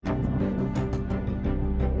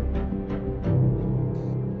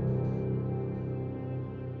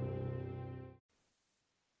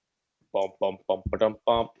bum bum bum ba-dum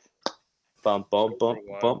bum bum bum bum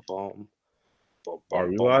bum bum Are bum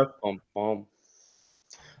we bum live? bum bum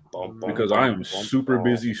bum bum Because I am bum super bum.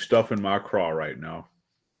 busy stuffing my craw right now.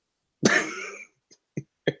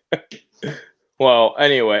 Well,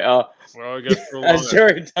 anyway, Well, I guess we're as live.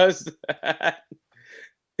 Jerry does that,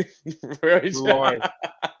 We're live.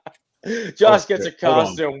 Josh gets Okay, a hold on.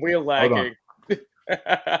 costume. We're Hold on. lagging.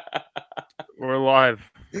 We're live.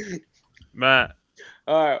 Matt,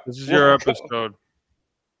 All right, this is your welcome. episode.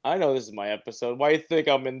 I know this is my episode. Why do you think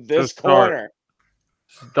I'm in this start. corner?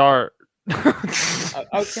 Start.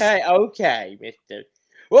 Okay, mister.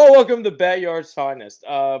 Well, welcome to Backyard's Finest.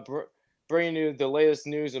 Bringing you the latest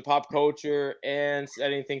news in pop culture and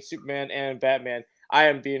anything Superman and Batman. I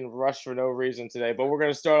am being rushed for no reason today, but we're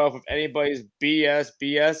going to start off with anybody's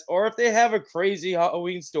BS, or if they have a crazy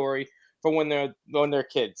Halloween story from when they're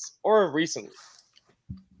kids or recently.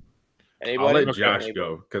 I'll Anybody? let Josh Anybody?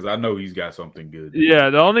 go because I know he's got something good. Yeah,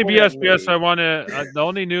 the only Point at BS me. I want to, the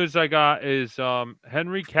only news I got is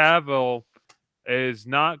Henry Cavill is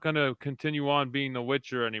not going to continue on being The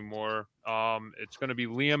Witcher anymore. It's going to be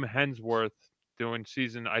Liam Hemsworth doing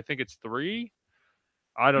season, I think it's 3.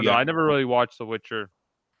 I don't know. Yeah. I never really watched The Witcher.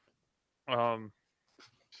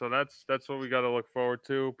 So that's what we got to look forward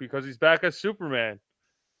to because he's back as Superman.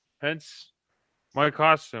 Hence my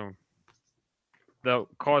costume that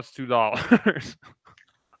costs $2.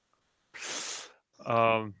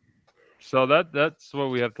 So that's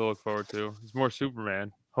what we have to look forward to. It's more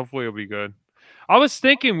Superman. Hopefully it'll be good. I was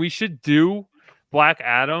thinking we should do Black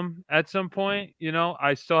Adam at some point. You know,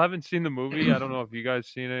 I still haven't seen the movie. I don't know if you guys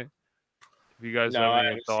seen it. If you guys No, have I any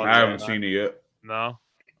haven't thoughts? seen I it. haven't seen it yet. No?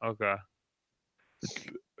 Okay.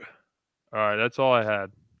 All right, that's all I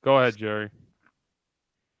had. Go ahead, Jerry.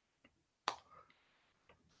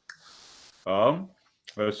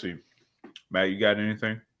 Let's see. Matt, you got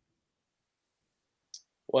anything?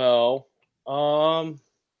 Well,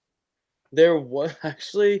 there was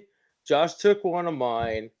actually Josh took one of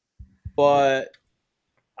mine, but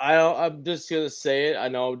I'm just gonna say it. I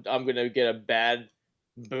know I'm gonna get a bad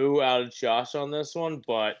boo out of Josh on this one,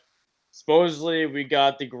 but supposedly we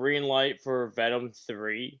got the green light for Venom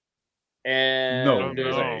 3, No and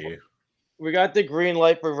way. we got the green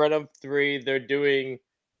light for Venom 3. They're doing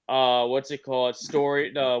what's it called?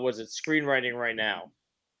 Was it screenwriting right now?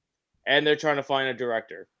 And they're trying to find a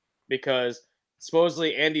director because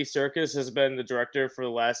supposedly Andy Serkis has been the director for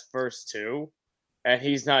the first 2, and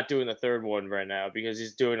he's not doing the third one right now because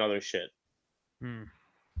he's doing other shit.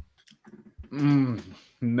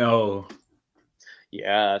 No.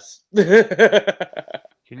 Yes.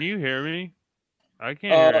 Can you hear me? I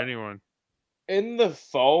can't hear anyone. In the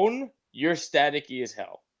phone, you're staticky as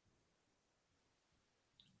hell.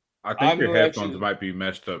 I think your headphones might be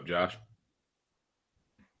messed up, Josh.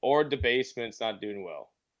 Or the basement's not doing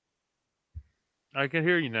well. I can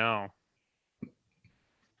hear you now.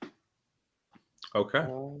 Okay.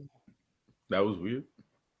 That was weird.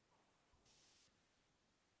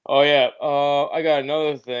 Oh yeah. I got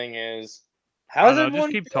another thing is how's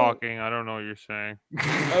everyone just keep talking. I don't know what you're saying.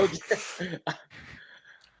 Okay.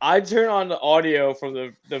 I turn on the audio from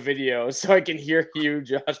the video so I can hear you,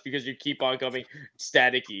 Josh, because you keep on coming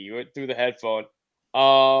staticky through the headphone.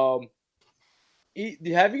 Have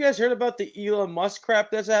you guys heard about the Elon Musk crap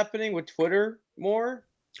that's happening with Twitter more?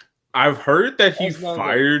 I've heard that he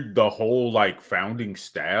fired the whole founding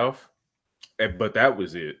staff, but that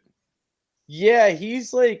was it. Yeah,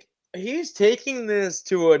 he's taking this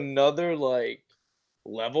to another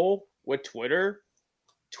level with Twitter.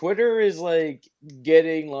 Twitter is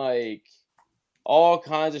getting all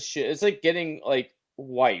kinds of shit. It's getting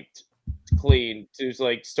wiped clean to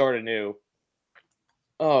start anew.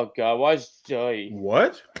 Oh god, why is Joey?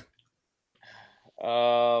 What?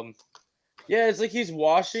 Yeah, it's like he's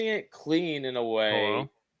washing it clean in a way.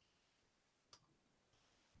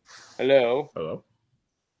 Hello? Hello?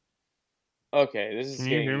 Okay, this is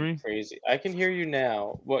getting crazy. I can hear you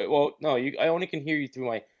now. Well, no, I only can hear you through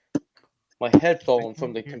my headphone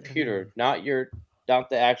from the computer, not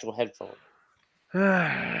the actual headphone.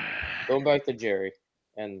 Going back to Jerry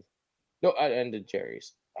and I ended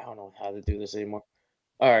Jerry's. I don't know how to do this anymore.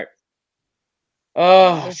 All right.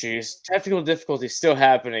 Oh, jeez. Technical difficulty still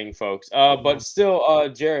happening, folks. But still,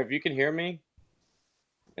 Jerry, if you can hear me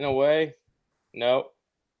in a way. No.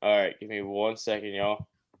 All right, give me 1 second, y'all.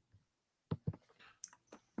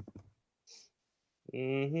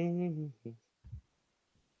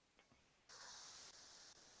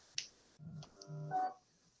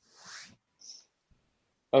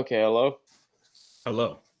 Okay, hello?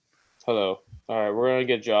 Hello. Hello. All right, we're going to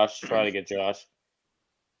get Josh. Try to get Josh.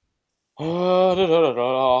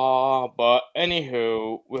 But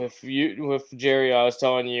anywho, with Jerry, I was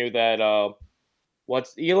telling you that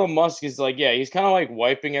what's Elon Musk is like, yeah, he's kind of like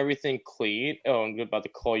wiping everything clean. Oh, I'm about to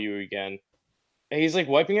call you again. He's like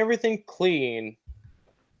wiping everything clean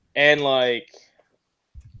and like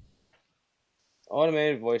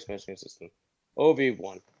automated voice messaging system.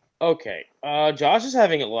 OV1. Okay. Josh is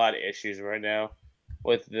having a lot of issues right now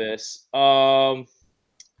with this.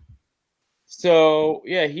 So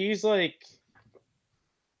yeah, he's like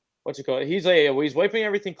what's it called? He's like he's wiping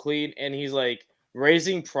everything clean and he's like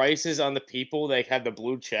raising prices on the people that have the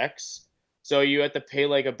blue checks. So you have to pay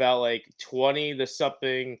like about like 20 to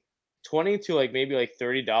something 20 to like maybe like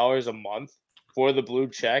 $30 a month for the blue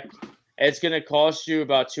check. And it's gonna cost you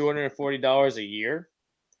about $240 a year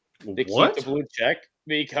to keep the What? blue check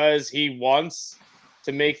because he wants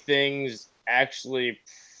to make things actually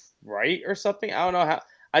right or something. I don't know how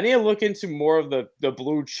I need to look into more of the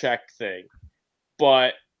blue check thing.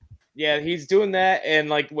 But yeah, he's doing that, and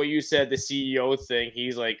like what you said, the CEO thing,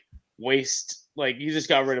 he's like he just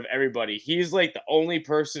got rid of everybody. He's like the only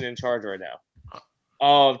person in charge right now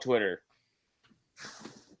of Twitter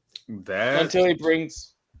That until he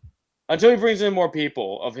brings in more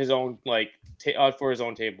people of his own, like for his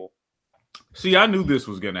own table. See, I knew this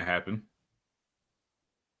was gonna happen.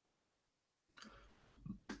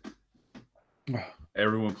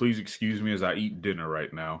 Everyone, please excuse me as I eat dinner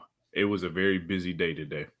right now. It was a very busy day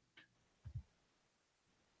today.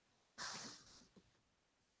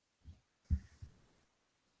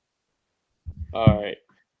 All right,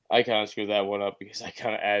 I kind of screwed that one up because I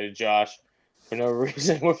kind of added Josh for no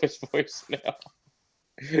reason with his voice now.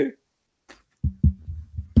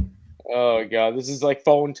 Oh god, this is like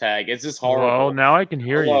phone tag. It's just horrible. Well, now I can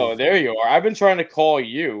hear Hello, you. there you are. I've been trying to call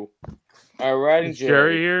you. All right, and Is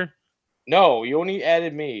Jerry here? No, you only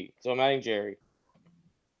added me, so I'm adding Jerry.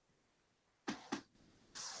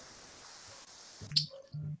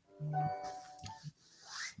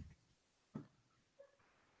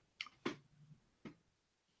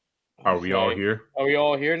 Are we all Okay. here? Are we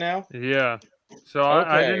all here now? Yeah. So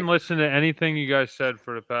I didn't listen to anything you guys said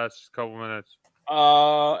for the past couple minutes.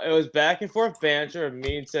 It was back and forth banter of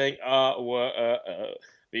me saying,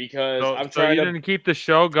 because I'm So trying you to. didn't keep the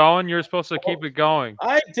show going? You're supposed to keep it going.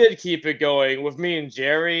 I did keep it going with me and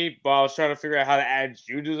Jerry, but I was trying to figure out how to add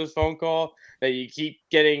you to this phone call that you keep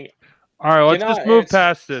getting. All right, let's just move It's...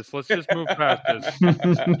 past this. Let's just move past this.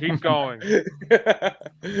 Keep going.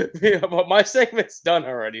 Yeah, but my segment's done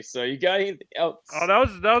already, so you got anything else? Oh,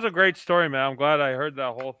 that was a great story, man. I'm glad I heard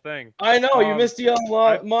that whole thing. I know you missed the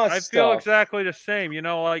Musk I feel stuff. exactly the same. You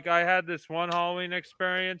know, like I had this one Halloween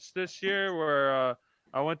experience this year where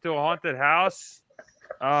I went to a haunted house.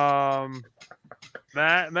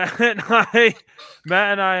 Matt and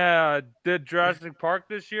I did Jurassic Park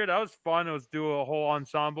this year. That was fun. It was do a whole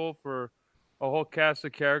ensemble for a whole cast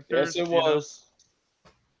of characters. Yes, it was.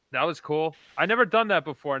 That was cool. I never done that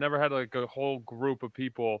before. I never had like a whole group of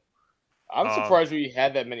people. I'm surprised we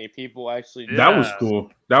had that many people actually. That was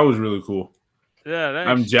cool. That was really cool. Yeah, thanks.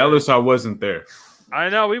 I'm jealous I wasn't there. I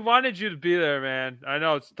know. We wanted you to be there, man. I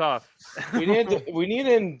know it's tough. we need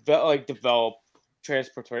to develop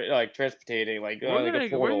transportating.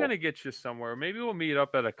 We're gonna get you somewhere. Maybe we'll meet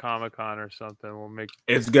up at a Comic-Con or something. We'll make.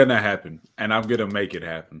 It's gonna happen, and I'm gonna make it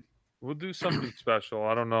happen. We'll do something special.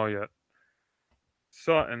 I don't know yet.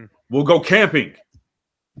 Something. We'll go camping.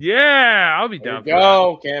 Yeah, I'll be down.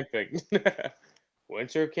 Go camping.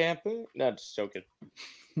 Winter camping? No, just joking.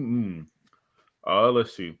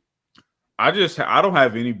 Let's see. I don't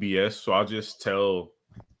have any BS, so I'll just tell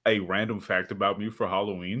a random fact about me for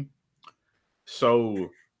Halloween. So,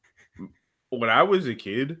 when I was a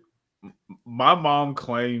kid, my mom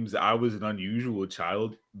claims I was an unusual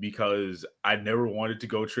child because I never wanted to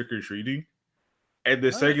go trick-or-treating. And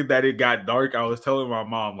the second that it got dark, I was telling my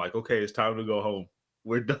mom, like, okay, it's time to go home.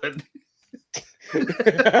 We're done.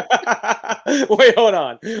 Wait, hold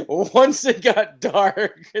on. Once it got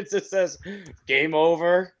dark, it just says game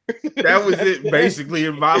over. That was it, basically,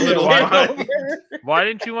 in my little mind. Why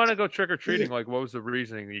didn't you want to go trick-or-treating? Like, what was the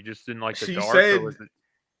reasoning? You just didn't like the dark? Said, or was it...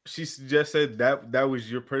 She just said that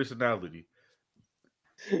was your personality.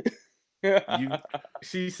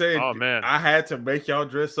 She said, "Oh man, I had to make y'all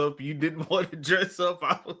dress up. You didn't want to dress up."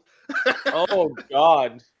 Oh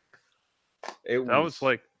God, I was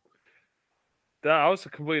the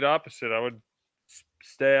complete opposite. I would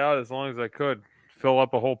stay out as long as I could, fill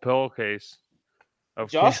up a whole pillowcase.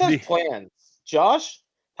 Josh has plans. Josh,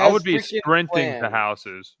 I would be sprinting to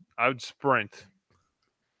houses. I would sprint.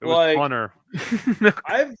 It was funner.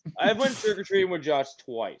 I've went trick or treating with Josh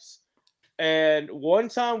twice. And one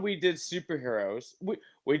time we did superheroes.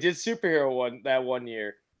 We did superhero one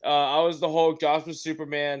year. I was the Hulk. Josh was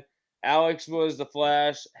Superman. Alex was the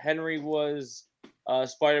Flash. Henry was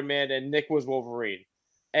Spider Man, and Nick was Wolverine.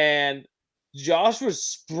 And Josh would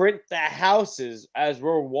sprint the houses as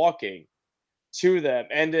we're walking to them,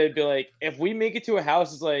 and they'd be like, if we make it to a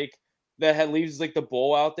house, it's like leaves like the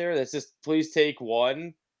bowl out there that says please take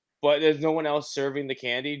one, but there's no one else serving the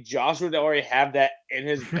candy. Josh would already have that in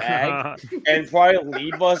his bag and probably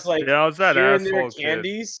leave us like Yeah, I was that here and there asshole kid.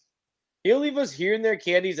 candies. He'll leave us here and there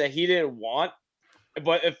candies that he didn't want,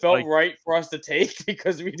 but it felt Like- right for us to take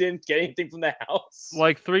because we didn't get anything from the house.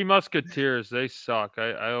 Like Three Musketeers, they suck.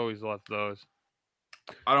 I always love those.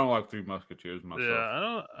 I don't like Three Musketeers myself.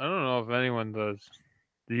 Yeah, I don't know if anyone does.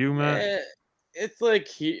 Do you, Matt? It's like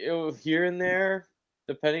here and there,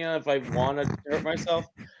 depending on if I want to hurt myself.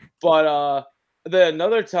 But the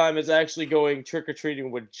another time is actually going trick or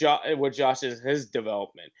treating with Josh in his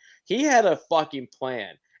development. He had a fucking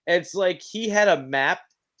plan. It's like he had a map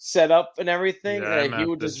set up and everything, Yeah, and he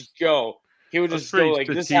would this. just go. He would That's just go pretty like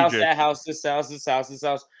this house, strategic. that house, this house, this house, this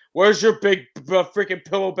house. Where's your big freaking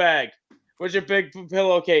pillow bag? Where's your big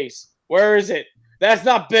pillowcase? Where is it? That's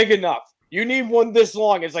not big enough. You need one this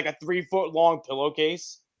long. It's like a 3-foot long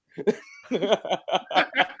pillowcase.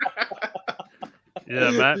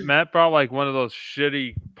 Yeah, Matt brought like one of those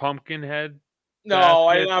shitty pumpkin head. No,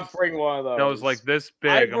 I did baskets not bring one of those. that was like this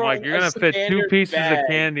I big. I'm like, brought you're a gonna fit 2 standard pieces bag. of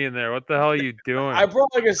candy in there. What the hell are you doing? I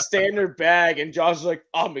brought like a standard bag, and Josh was like,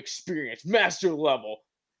 I'm experienced, master level,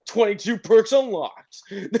 22 perks unlocked.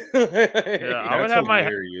 Yeah,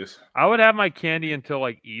 Hilarious. I would have my candy until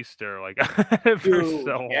like Easter, like for Dude,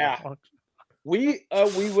 so yeah. long. We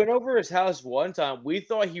went over his house one time. We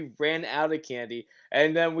thought he ran out of candy,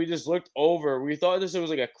 and then we just looked over. We thought this was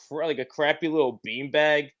like a crappy little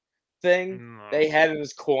beanbag thing No. they had in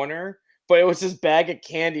his corner, but it was his bag of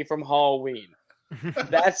candy from Halloween.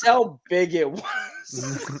 That's how big it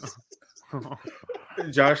was.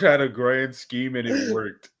 Josh had a grand scheme and it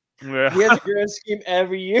worked. Yeah. He has a grand scheme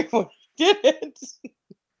every year when he did it.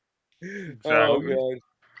 Oh Exactly. god.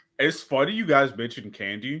 It's funny you guys mentioned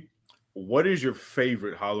candy. What is your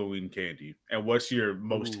favorite Halloween candy? And what's your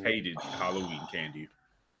most hated Halloween candy?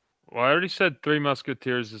 Well, I already said Three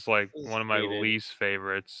Musketeers is like This is one of my hated. least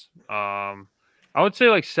favorites. I would say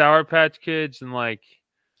like Sour Patch Kids and like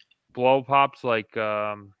Blow Pops, like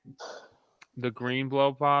the green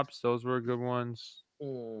Blow Pops. Those were good ones.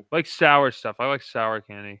 Like sour stuff. I like sour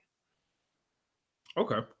candy.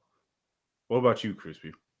 Okay. What about you,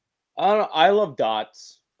 Crispy? I don't know. I love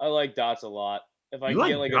dots. I like dots a lot. If I You can like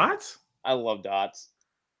get like dots? I love dots.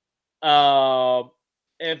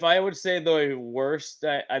 If I would say the worst,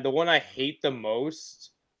 the one I hate the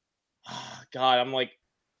most, God, I'm like,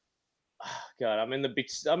 God, I'm in the,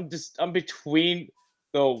 I'm between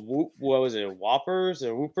the what was it, Whoppers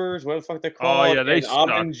or Whoopers, what the fuck they're called? Oh yeah, they and suck.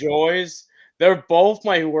 Almond Joys. They're both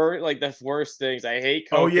my like the worst things. I hate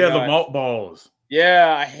Oh yeah, the coconut. malt balls.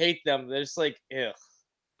 Yeah, I hate them. They're just like, ugh.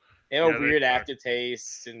 They have Yeah, a they weird suck.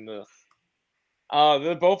 aftertaste, and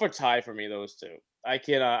they're both a tie for me. Those two, I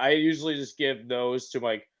cannot. I usually just give those to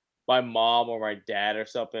my mom or my dad or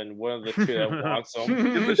something. One of the two that wants them.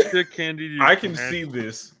 Give the shit candy to your I can parents. see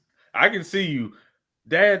this. I can see you.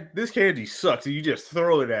 Dad, this candy sucks, and you just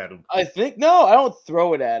throw it at him. I think no, I don't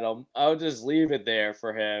throw it at him. I'll just leave it there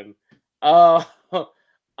for him. I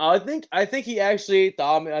think he actually ate the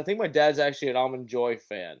almond. I think my dad's actually an Almond Joy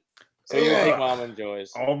fan, so he would take my Almond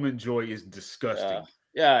Joys. Almond Joy is disgusting.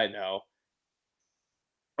 Yeah, I know.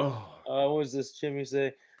 Oh, What was this Jimmy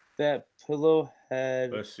say? That pillow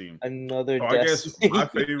had let's see. another So I guess destiny. my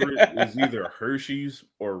favorite is either Hershey's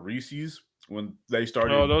or Reese's when they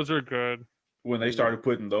started. Oh, those are good. When they started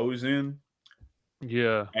putting those in,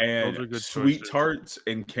 Yeah, and those are good sweet choices. tarts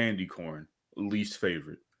and candy corn, least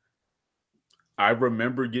favorite. I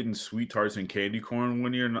remember getting sweet tarts and candy corn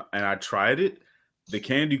one year, and I tried it. The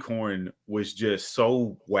candy corn was just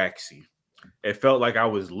so waxy. It felt like I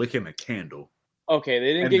was licking a candle. Okay, they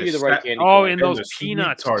didn't And give the you the right sa- candy. Oh, corn. and And those the sweet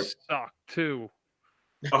peanuts tart. suck too.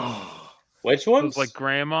 Oh, Which ones? Those like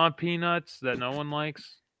grandma peanuts that no one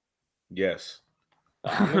likes. yes.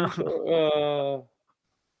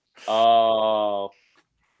 Oh.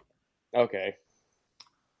 Okay.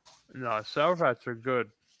 No, Sour Patch are good.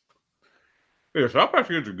 Yeah, Sour Patch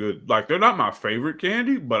Kids are good. Like, they're not my favorite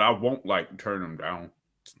candy, but I won't like turn them down.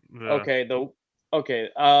 Yeah. Okay.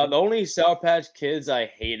 The only Sour Patch Kids I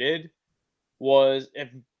hated was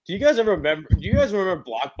do you guys remember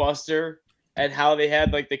Blockbuster and how they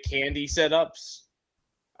had like the candy setups?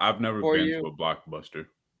 I've never For been you? to a Blockbuster.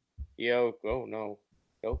 Oh no.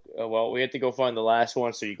 Well, we have to go find the last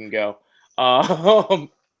one so you can go. Um,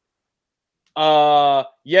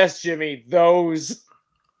 yes, Jimmy, those.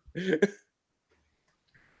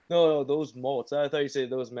 No, those malts. I thought you said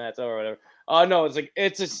those mats. Oh, whatever. No, was it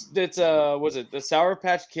the Sour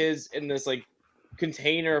Patch Kids in this like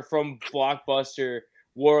container from Blockbuster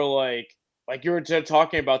were like you were just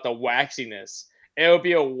talking about the waxiness. It would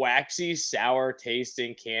be a waxy, sour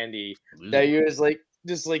tasting candy that you just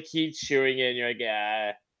like keep chewing it and you're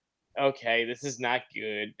like, okay, this is not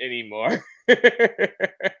good anymore.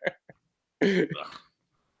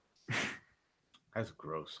 That's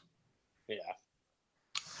gross. Yeah.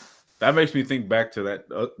 That makes me think back to that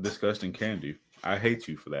disgusting candy. I hate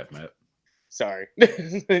you for that, Matt. Sorry.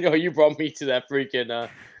 Oh, you brought me to that freaking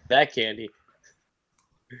that candy.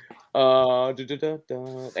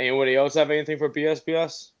 Anybody else have anything for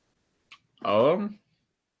BSBS? I'm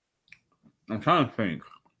trying to think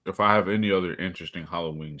if I have any other interesting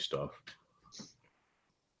Halloween stuff.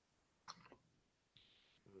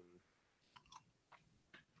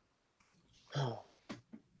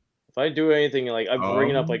 If I do anything like I'm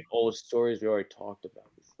bringing up Um, like old stories we already talked about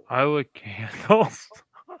before. I lit candles.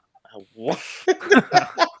 What?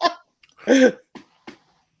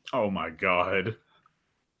 Oh my god.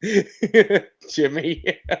 Jimmy.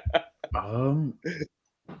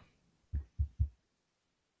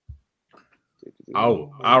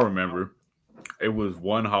 I remember. It was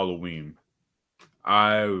one Halloween.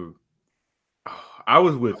 I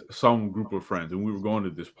was with some group of friends and we were going to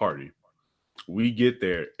this party. We get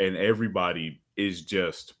there and everybody is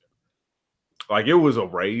just like it was a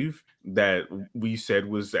rave that we said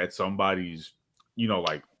was at somebody's,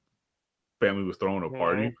 like family was throwing a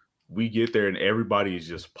party. We get there and everybody is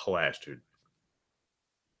just plastered.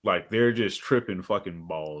 Like they're just tripping fucking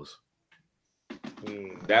balls.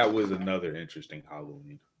 That was another interesting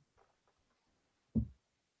Halloween.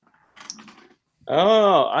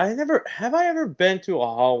 Oh, I ever been to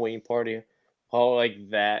a Halloween party like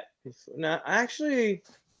that? No, actually,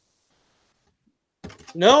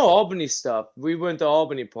 no Albany stuff. We went to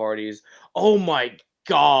Albany parties. Oh my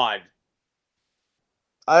god.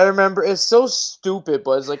 I remember it's so stupid,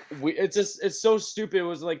 but it's like it's so stupid. It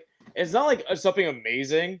was like it's not like something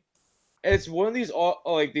amazing. It's one of these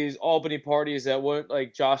these Albany parties that one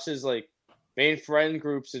like Josh's like main friend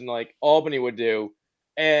groups in like Albany would do.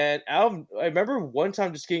 And I remember one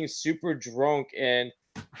time just getting super drunk and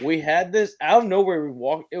we had this out of nowhere. We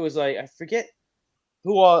walked. It was like I forget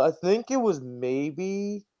who. I think it was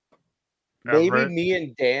maybe Everett. me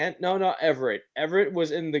and Dan. No, not Everett. Everett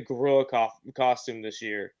was in the gorilla costume this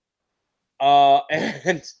year.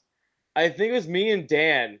 And I think it was me and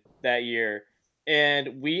Dan that year,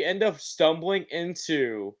 and we end up stumbling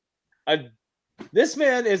into a. This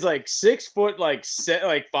man is like 6 foot, like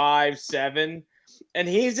 5'7", and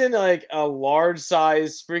he's in like a large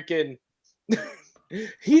size freaking.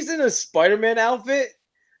 He's in a Spider-Man outfit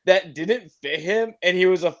that didn't fit him, and he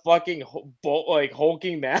was a fucking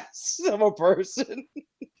hulking mass of a person.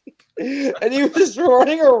 And he was just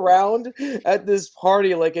running around at this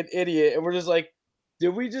party like an idiot, and we're just like,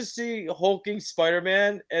 did we just see hulking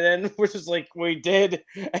Spider-Man? And then we're just like, we did,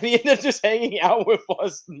 and he ended up just hanging out with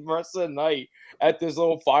us the rest of the night at this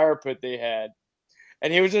little fire pit they had,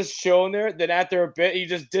 and he was just chilling there. Then after a bit, he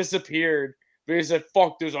just disappeared. But he said,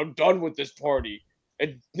 "Fuck this! I'm done with this party,"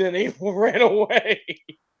 and then he ran away.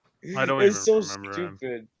 I don't It's even so remember him.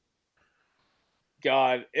 stupid.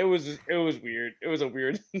 God, it was weird. It was a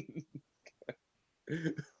weird.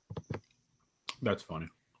 That's funny.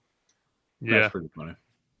 Yeah. That's pretty funny.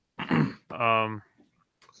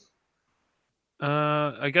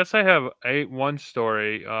 I guess I have one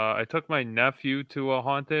story. I took my nephew to a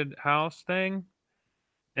haunted house thing,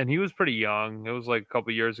 and he was pretty young. It was like a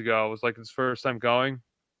couple years ago. It was like his first time going.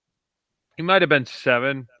 He might have been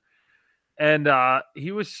 7, and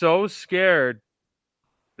he was so scared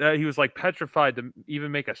that he was like petrified to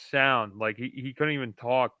even make a sound. Like he couldn't even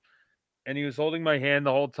talk, and he was holding my hand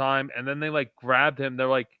the whole time. And then they like grabbed him.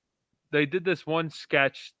 They did this one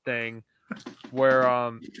sketch thing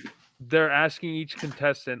where they're asking each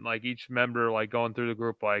contestant, like each member, like going through the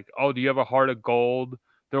group, like, oh, do you have a heart of gold?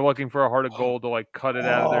 They're looking for a heart of gold to like cut it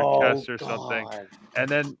out of their chest or something. And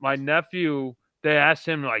then my nephew, they asked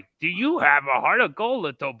him, like, do you have a heart of gold,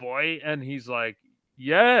 little boy? And he's like,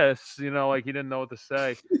 yes, like he didn't know what to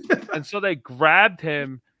say. And so they grabbed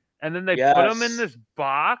him and then they put him in this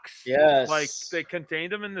box. Yes. Like they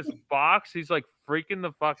contained him in this box. He's like freaking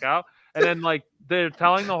the fuck out. And then like they're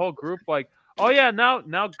telling the whole group, like, oh yeah, now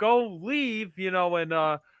go leave,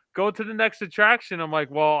 and go to the next attraction. I'm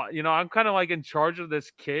like, well, I'm kind of like in charge of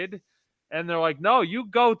this kid, And they're like, no, you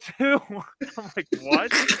go too. I'm like,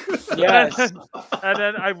 what? Yes. And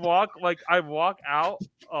then I walk out,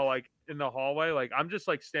 like in the hallway, like I'm just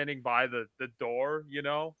like standing by the door,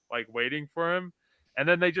 like waiting for him. And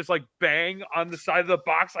then they just like bang on the side of the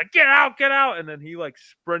box, like get out. And then he like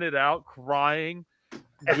sprinted out crying.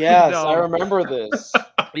 Yes, I remember this.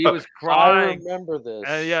 He was I crying. remember this.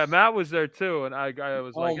 And yeah, Matt was there too. And I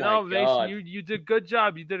was Oh like, my Mason, God. you did a good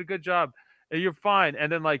job. You did a good job. And you're fine.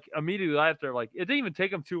 And then like immediately after, like it didn't even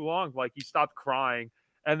take him too long. Like he stopped crying.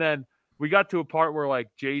 And then we got to a part where like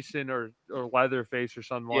Jason or Leatherface or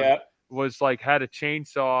someone Yeah. was like had a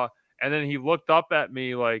chainsaw. And then he looked up at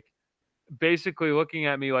me like basically looking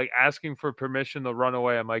at me like asking for permission to run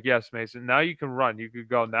away. I'm like, yes, Mason, now you can run. You could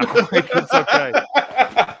go now. Like it's okay.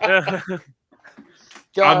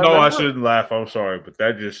 God, I know I remember- shouldn't laugh. I'm sorry, but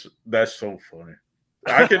that's so funny.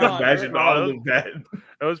 I can God, imagine no, all of that.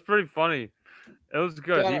 It was pretty funny. It was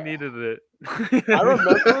good. He God, needed it.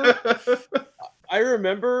 I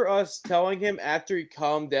remember us telling him after he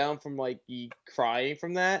calmed down from like he crying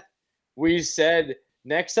from that, we said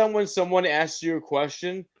next time when someone asks you a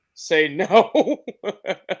question, say no.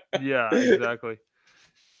 Yeah, exactly.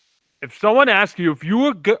 If someone asks you if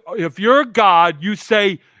you're a god, you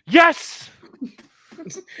say yes.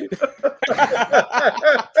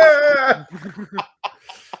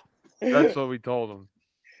 That's what we told him.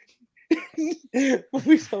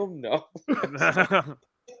 We told him no.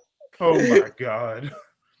 Oh my God.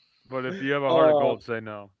 But if you have a heart of gold, say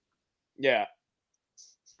no. Yeah.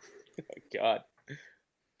 Oh, God.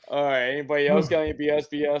 All right. Anybody else got any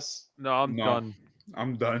BS? No, I'm No. done.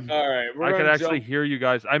 I'm done. All right. I could actually hear you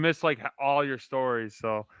guys. I missed like all your stories,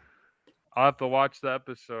 so I'll have to watch the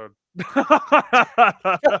episode.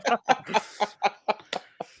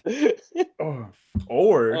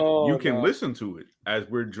 Or you can no. listen to it as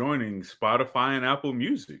we're joining Spotify and Apple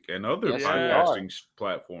Music and other Yes, we podcasting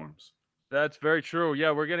platforms. That's very true.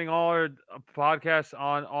 Yeah, we're getting all our podcasts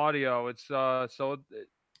on audio. It's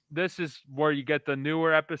this is where you get the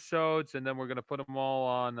newer episodes, and then we're gonna put them all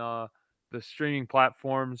on the streaming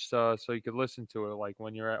platforms, so you could listen to it like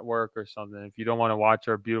when you're at work or something. If you don't want to watch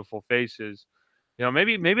our beautiful faces,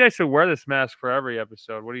 maybe I should wear this mask for every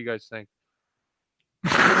episode. What do you guys think?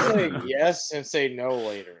 Say yes and say no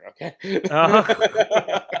later. Okay.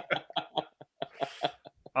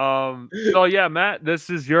 So yeah, Matt, this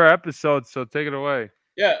is your episode, so take it away.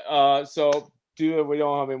 Yeah. So we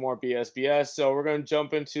don't have any more BS. So we're gonna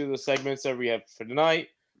jump into the segments that we have for tonight.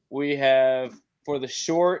 We have for the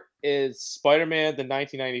short is Spider-Man, the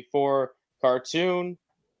 1994 cartoon,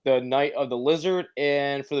 the Night of the Lizard,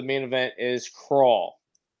 and for the main event is Crawl.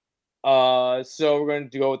 So we're going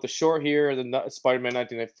to go with the short here, the Spider-Man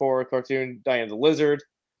 1994 cartoon, Night of the Lizard.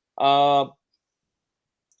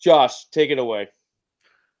 Josh, take it away.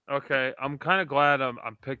 Okay, I'm kind of glad I'm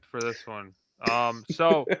picked for this one.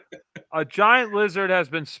 So a giant lizard has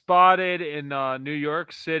been spotted in New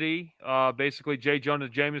York City. Basically, J. Jonah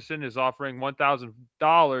Jameson is offering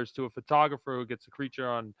 $1,000 to a photographer who gets the creature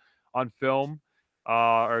on film,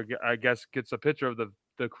 or I guess gets a picture of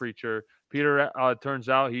the creature. Peter turns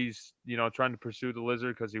out he's trying to pursue the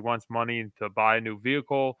lizard because he wants money to buy a new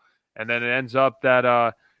vehicle, and then it ends up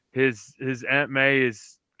that his Aunt May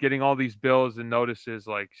is getting all these bills and notices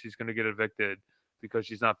like she's going to get evicted because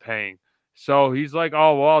she's not paying. So he's like,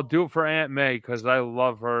 oh, well, I'll do it for Aunt May because I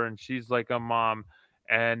love her and she's like a mom.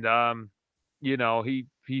 And,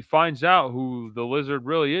 he finds out who the lizard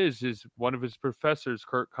really is one of his professors,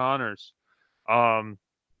 Kurt Connors. And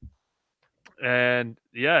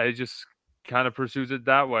yeah, it just kind of pursues it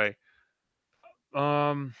that way.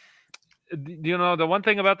 The one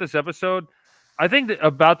thing about this episode, I think that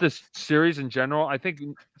about this series in general, I think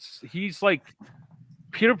he's like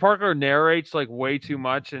Peter Parker narrates like way too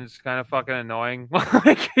much, and it's kind of fucking annoying.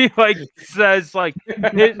 Like he like says like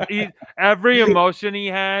every emotion he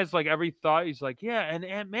has, like every thought, he's like, yeah, and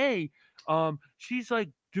Aunt May, she's like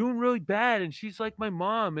doing really bad, and she's like my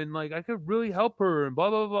mom, and like I could really help her, and blah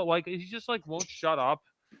blah blah. Like he just like won't shut up.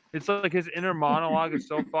 It's like his inner monologue is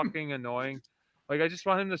so fucking annoying. Like I just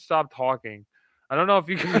want him to stop talking. I don't know if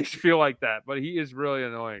you guys feel like that, but he is really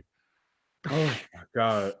annoying. Oh my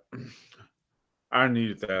God. I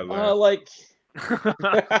needed that laugh.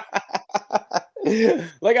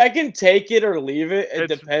 Like I can take it or leave it.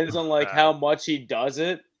 It It's depends on like bad. how much he does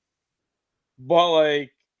it. But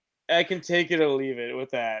like I can take it or leave it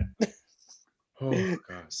with that. Oh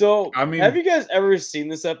God. So I mean, have you guys ever seen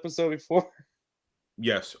this episode before?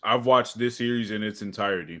 Yes, I've watched this series in its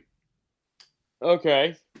entirety.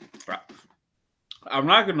 Okay. I'm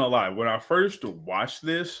not gonna lie. When I first watched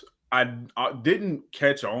this, I didn't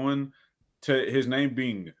catch on to his name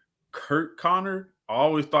being Kurt Connor, I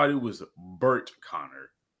always thought it was Bert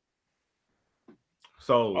Connor.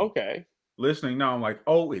 So Okay. listening now, I'm like,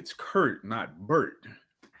 oh, it's Kurt, not Bert.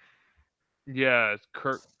 Yeah, it's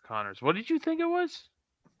Kurt Connors. What did you think it was?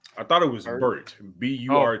 I thought it was Bert. Bert, Oh,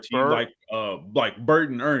 Burt, Bert. like Bert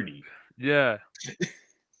and Ernie. Yeah.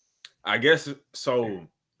 I guess so.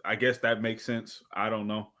 I guess that makes sense. I don't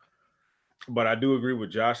know, but I do agree with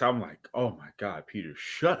Josh. I'm like, oh my god, Peter,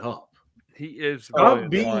 shut up! He is Stop really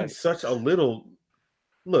being annoying. such a little.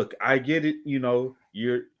 Look, I get it. You know,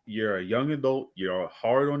 you're a young adult. You're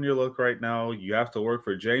hard on your luck right now. You have to work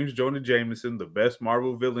for James Jonah Jameson, the best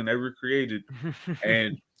Marvel villain ever created,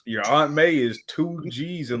 and your Aunt May is 2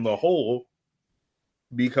 G's in the hole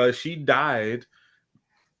because she died.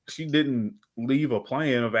 She didn't leave a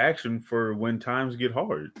plan of action for when times get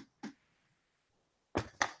hard. I'm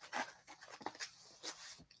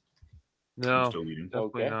No, still eating.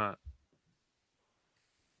 definitely Okay. not.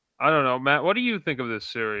 I don't know, Matt. What do you think of this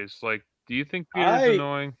series? Like, do you think Peter's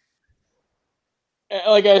annoying?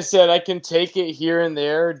 Like I said, I can take it here and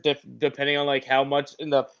there, depending on like how much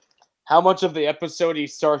of the episode he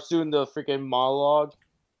starts doing the freaking monologue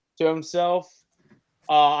to himself.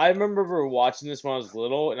 I remember watching this when I was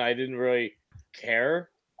little, and I didn't really care.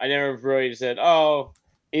 I never really said, "Oh,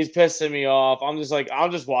 he's pissing me off." I'm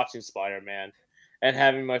just watching Spider-Man and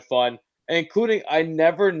having my fun. And including, I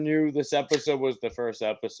never knew this episode was the first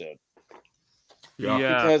episode Yeah.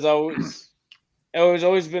 because it was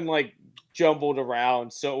always been like jumbled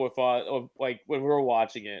around. So if like when we were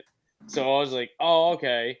watching it, so I was like, "Oh,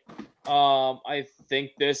 okay." I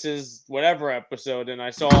think this is whatever episode, and I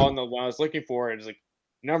saw on the when I was looking for it, it's like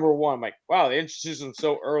number one. I'm like, wow, they introduced him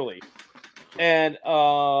so early. And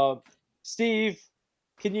Steve,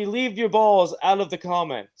 can you leave your balls out of the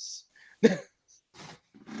comments?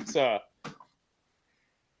 So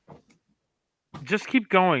Just keep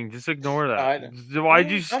going. Just ignore that. I Why'd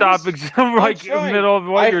you I'm stop just- like in the trying. middle of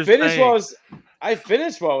what you're saying? I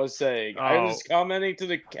finished what I was saying. I Oh. was commenting to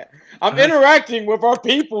the I'm interacting with our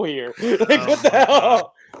people here. Like, what the my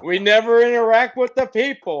hell? We never interact with the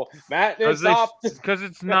people. Matt, stop. Because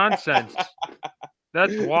it's nonsense.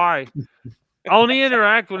 That's why. Only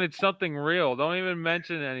interact when it's something real. Don't even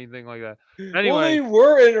mention anything like that. Well, Anyway, they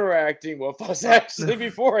were interacting with us actually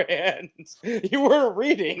beforehand. You weren't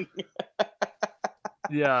reading.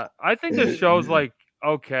 yeah, I think the show's like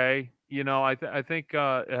okay. You know, I think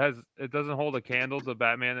it doesn't hold a candle to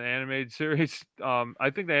Batman the animated series. I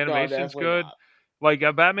think the animation's definitely good. not. Like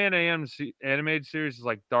a Batman animated series is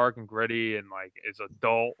like dark and gritty and like it's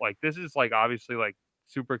adult. Like this is like obviously like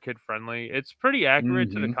super kid friendly. It's pretty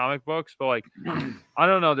accurate to the comic books, but like I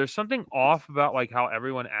don't know. There's something off about like how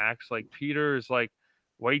everyone acts. Like Peter is like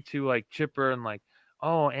way too like chipper and like,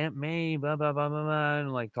 oh, Aunt May, blah blah blah blah, blah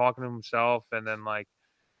and like talking to himself, and then like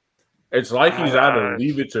It's like he's out of gosh.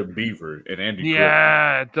 Leave It to Beaver and Andy Griffith.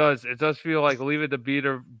 Yeah, it does. It does feel like Leave It to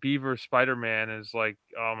Beaver Spider-Man is like,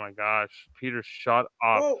 oh my gosh, Peter, shut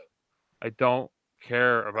up. Well, I don't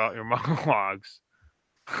care about your monologues.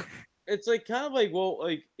 it's like kind of like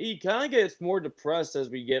like he kind of gets more depressed as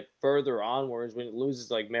we get further onwards when it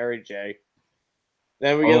loses like Mary J.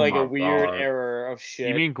 Then we get like a weird error of shit.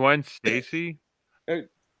 You mean Gwen Stacy?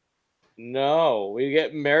 No, we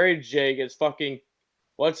get Mary J. Gets fucking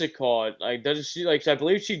what's it called? Like, doesn't she like? I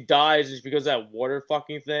believe she dies just because of that water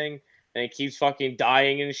fucking thing, and he keeps fucking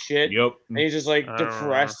dying and shit. Yep. And he's just like I don't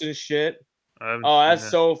depressed and shit. haven't Oh, seen that's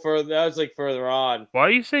that. so further. That's like further on. Why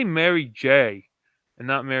do you say Mary J. and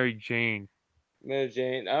not Mary Jane? Mary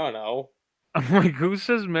Jane. I don't know. I'm like, who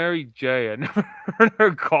says Mary J? I never heard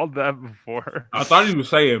her called that before. I thought he was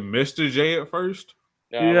saying Mr. J at first.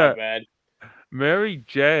 No, Yeah. my bad. Mary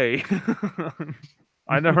J.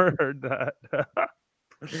 I never heard that.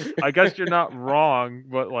 I guess you're not wrong,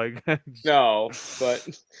 but like No, but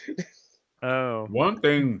oh. One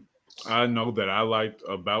thing I know that I liked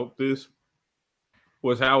about this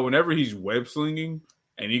was how whenever he's web slinging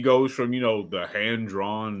and he goes from, the hand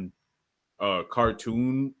drawn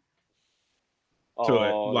cartoon to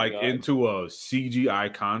God. into a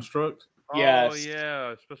CGI construct. Yes. Oh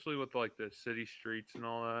yeah, especially with like the city streets and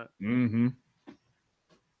all that. Mm-hmm.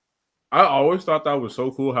 I always thought that was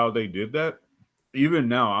so cool how they did that. Even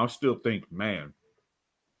now, I still think, man,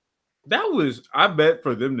 I bet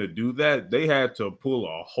for them to do that, they had to pull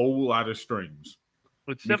a whole lot of strings.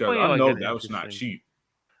 It's Because definitely I like know that was not cheap.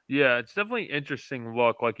 Yeah, it's definitely interesting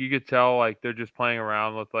look. Like you could tell like they're just playing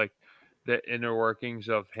around with like the inner workings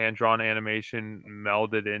of hand drawn animation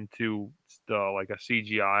melded into the like a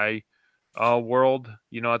CGI world,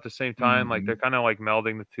 at the same time. Like they're kind of like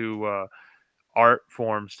melding the two art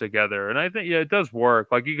forms together. And I think it does work.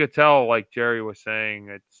 Like you could tell, like Jerry was saying,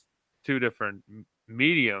 two different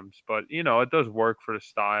mediums, but it does work for the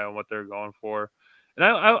style and what they're going for. And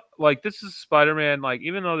I like this is Spider-Man. Like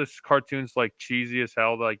even though this cartoon's like cheesy as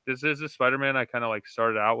hell, like this is a Spider-Man I kind of like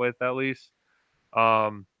started out with at least.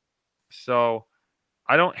 So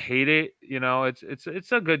I don't hate it.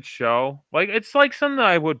 It's a good show. Like it's like something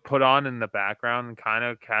I would put on in the background and kind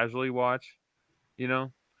of casually watch. You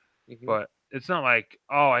know, Mhm. but it's not like,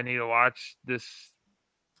 oh, I need to watch this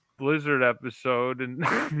Blizzard episode and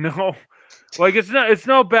no, like it's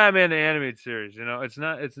no Batman animated series. It's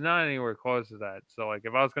not anywhere close to that. So like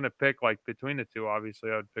if I was gonna pick like between the two,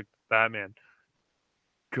 obviously I would pick Batman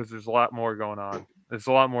because there's a lot more going on. It's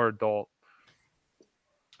a lot more adult.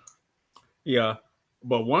 Yeah.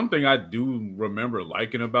 But one thing I do remember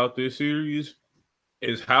liking about this series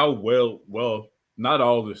is how well, not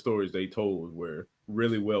all the stories they told were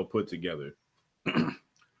really well put together,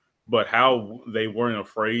 but how they weren't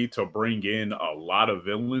afraid to bring in a lot of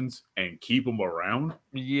villains and keep them around.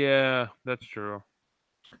 Yeah, that's true.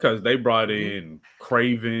 Because they brought Mhm. in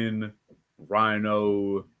Craven,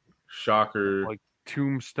 Rhino, Shocker, Like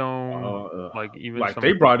Tombstone, like even like some they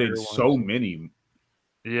of the brought in bigger so ones. many.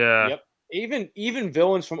 Yeah, Yep. Even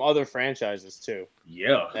villains from other franchises too.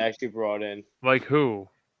 Yeah, They actually brought in. like who?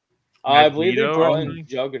 I believe they Magneto or brought in something?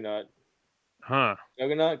 Juggernaut. Huh?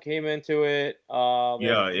 Juggernaut came into it. There's a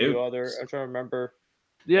yeah. few other. I'm trying to remember.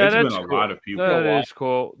 Yeah, It's been that's a lot cool. of people. Been a That while. is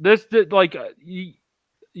cool. This did like,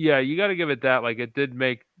 yeah, you got to give it that. Like, it did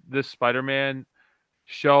make this Spider-Man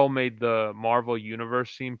show made the Marvel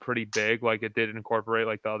universe seem pretty big. Like, it did incorporate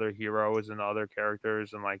like the other heroes and the other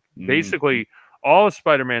characters, and like Mhm. basically all of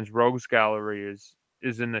Spider-Man's rogues gallery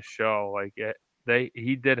is in the show. Like,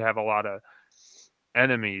 he did have a lot of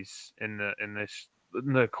enemies in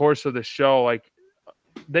the course of the show. Like,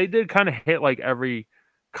 they did kind of hit like every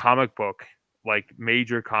comic book, like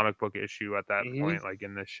major comic book issue at that Hmm. point, like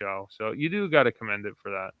in this show. So you do got to commend it for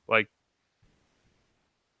that. Like,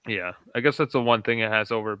 yeah, I guess that's the one thing it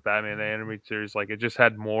has over Batman the animated series. Like, it just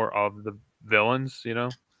had more of the villains.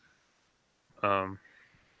 Um,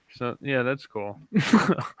 so yeah, that's cool.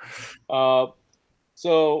 Uh,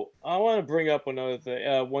 so I want to bring up another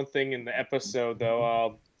thing. One thing in the episode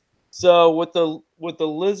though. So with the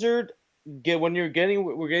lizard, we're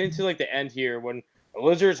getting to like the end here when the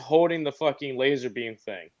lizard's holding the fucking laser beam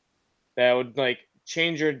thing that would like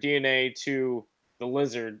change your DNA to the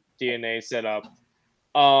lizard DNA setup.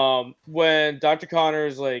 When Dr.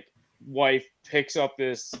 Connor's like wife picks up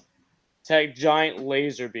this giant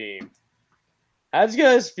laser beam, how did you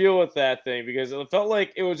guys feel with that thing? Because it felt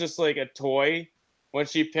like it was just like a toy when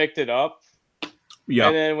she picked it up, Yeah,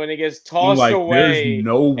 and then when it gets I'm tossed like, there's away,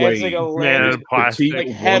 no it's like a way Man this in land petite like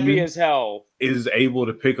plastic. heavy woman as hell. is able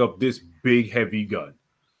to pick up this big heavy gun.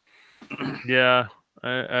 Yeah,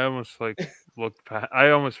 I almost like looked past.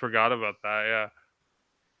 I almost forgot about that.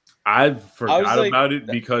 I I was forgot like, about it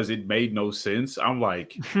because it made no sense. I'm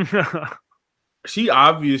like, Yeah. she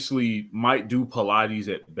obviously might do Pilates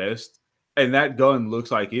at best, and that gun looks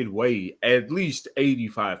like it weigh at least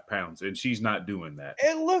 85 pounds, and she's not doing that.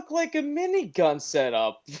 it looked like a minigun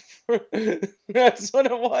setup. That's what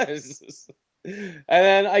it was. And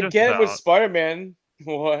then I Just get it with about. Spider-Man.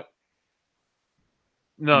 What?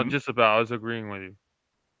 No, Mhm. just about. I was agreeing with you.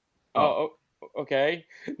 Oh, Oh, okay.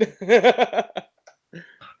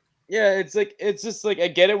 Yeah, it's just like I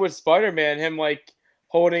get it with Spider-Man, him like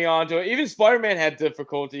holding on to it. Even Spider-Man had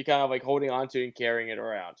difficulty kind of like holding on to it and carrying it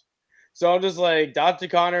around. So I'm just like, Dr.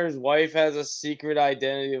 Connor's wife has a secret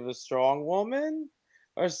identity of a strong woman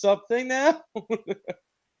or something now.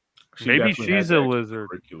 she Maybe definitely she's has a lizard.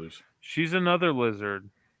 extracurriculars. She's another lizard.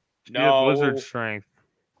 She has lizard No. strength.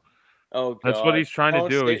 Oh That's what God. he's trying to Don't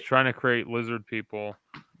do. He's say. trying to create lizard people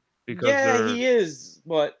because Yeah, they're he is,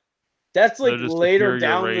 but that's like they're the later superior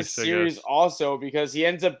down the race, I series guess. also because he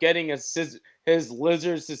ends up getting his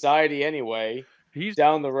lizard society anyway He's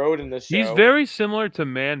down the road in the he's show. very similar to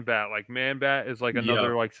Man Bat. Like Man Bat is like Yeah,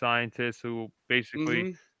 another like scientist who basically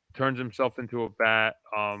Hmm. turns himself into a bat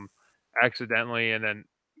accidentally, and then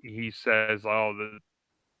he says, "Oh, the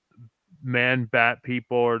Man Bat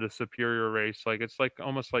people are the superior race." Like it's like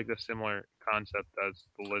almost like a similar concept as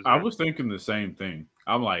the I lizard. was thinking the same thing.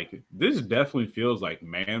 I'm like, this definitely feels like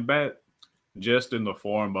Man Bat, just in the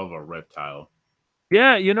form of a reptile.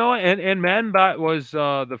 Yeah, and Man Bat was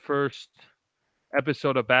the first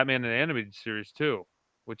episode of Batman and animated series too,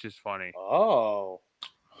 which is funny. Oh,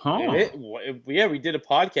 Huh. yeah, we did a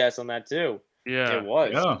podcast on that too. It Yeah.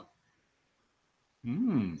 was. Yeah.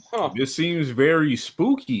 Hmm. Huh. This seems very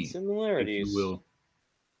spooky, if you Similarities. will.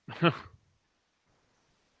 Hmm.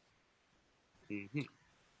 Yeah, I'm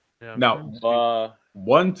trying to Now, see. Uh,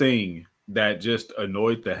 one thing that just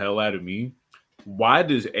annoyed the hell out of me. Why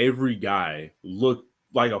does every guy look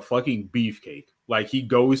like a fucking beefcake? Like he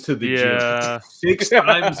goes to the gym Yeah. 6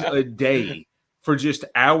 times a day for just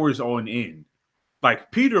hours on end.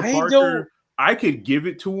 Like Peter I don't. Parker, I could give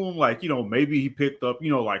it to him. Like, maybe he picked up,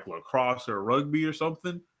 like lacrosse or rugby or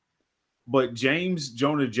something. But James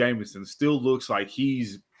Jonah Jameson still looks like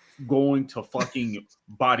he's going to fucking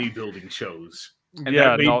bodybuilding shows. And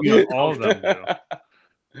Yeah, that made no, me all of them uncomfortable.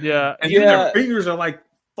 do. Yeah, And then their Yeah. fingers are like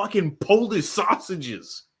fucking Polish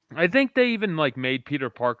sausages. I think they even like made Peter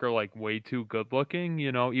Parker like way too good looking,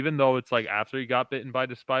 even though it's like after he got bitten by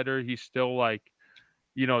the spider, he's still like,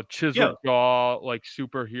 chiseled jaw, like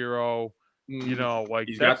superhero, like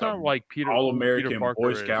He's got that's the not like who Peter all-American Boy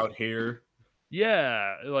Parker is. Scout hair.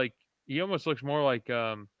 Yeah, like he almost looks more like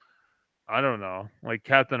I don't know, like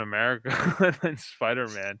Captain America than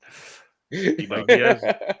Spider-Man. Like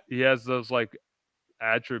he has those like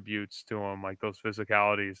attributes to him, like those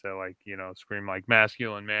physicalities that like, scream like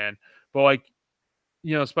masculine man. But like,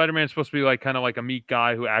 Spider-Man's supposed to be like kind of like a meek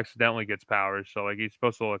guy who accidentally gets powers. So like he's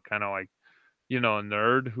supposed to look kind of like, a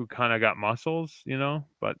nerd who kind of got muscles,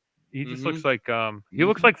 but he just looks like he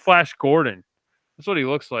looks like Flash Gordon. That's what he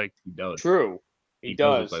looks like. He does. True. He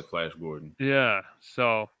does look like Flash Gordon. Yeah.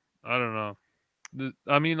 So I don't know.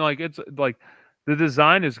 I mean, like it's like the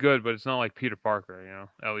design is good, but it's not like Peter Parker,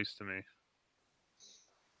 at least to me.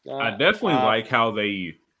 I definitely like how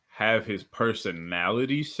they have his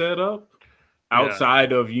personality set up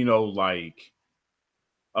outside of, like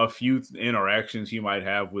a few interactions he might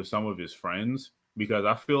have with some of his friends, because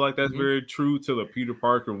I feel like that's very true to the Peter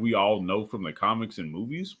Parker we all know from the comics and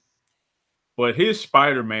movies. But his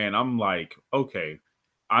Spider-Man, I'm like, okay,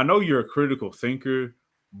 I know you're a critical thinker,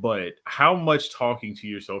 but how much talking to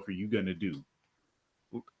yourself are you going to do?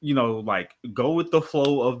 Like go with the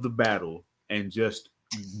flow of the battle and just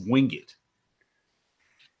wing it.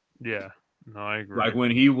 Yeah. No, I agree. Like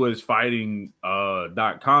when he was fighting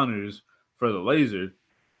Doc Connors for the laser,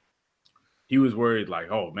 he was worried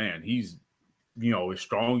like, oh man, he's as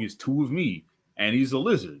strong as two of me, and he's a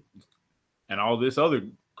lizard, and all this other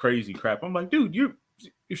crazy crap. I'm like, dude, you're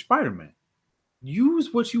Spider-Man.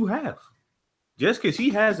 Use what you have. Just because he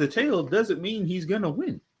has a tail doesn't mean he's gonna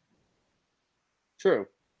win. True.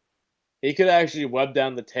 He could actually web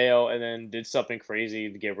down the tail and then did something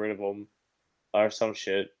crazy to get rid of him or some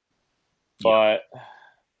shit. But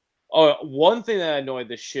one thing that annoyed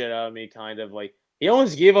the shit out of me, kind of like, he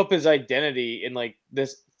almost gave up his identity in like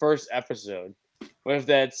this first episode with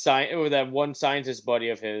that one scientist buddy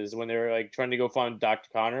of his when they were like trying to go find Dr.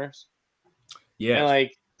 Connors. Yeah. And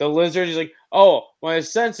like the lizard is like, oh, my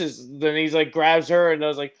senses. Then he's like grabs her and I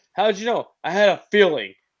was like, how'd you know? I had a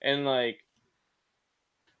feeling. And like,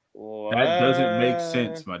 what? That doesn't make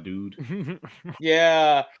sense, my dude.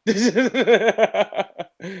 Yeah.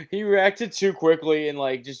 He reacted too quickly and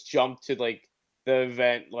like just jumped to like the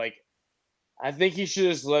event. Like, I think he should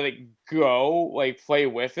just let it go, like play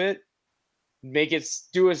with it, make it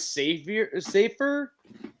do a safer,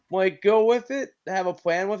 like go with it, have a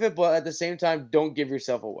plan with it, but at the same time, don't give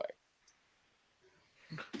yourself away.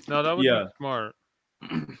 No, that would be smart,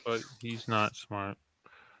 but he's not smart.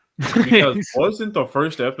 Because wasn't the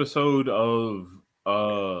first episode of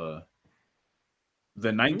the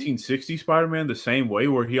 1960 Spider-Man the same way,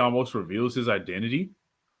 where he almost reveals his identity?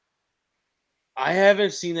 I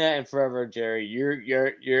haven't seen that in forever, Jerry.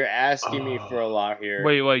 You're asking me for a lot here.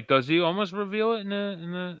 Wait, does he almost reveal it in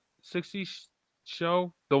the 60s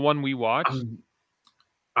show, the one we watched?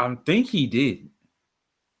 I think he did.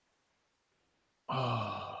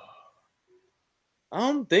 I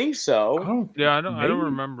don't think so. I don't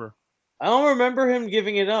remember. I don't remember him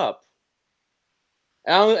giving it up.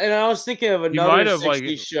 And I was thinking of another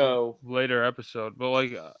 60s show. Later episode, but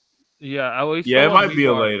like, at least it might be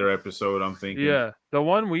a later episode. I'm thinking. Yeah, the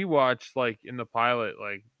one we watched, like in the pilot,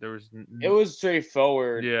 like there was. It was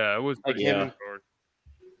straightforward. Yeah, it was like him.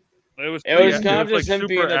 It was kind of just like him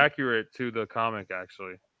super being accurate to the comic,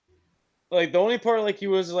 actually. Like the only part, like it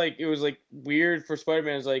was like weird for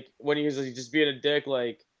Spider-Man is like when he was like, just being a dick,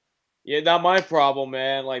 like, yeah, not my problem,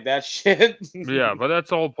 man, like that shit. Yeah, but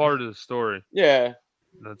that's all part of the story. Yeah,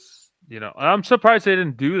 that's I'm surprised they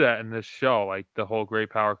didn't do that in this show. Like the whole great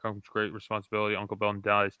power comes great responsibility. Uncle Ben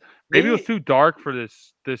dies. Maybe it was too dark for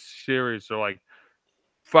this series. Or like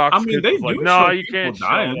Fox. I mean, they do. Like, no, you can't show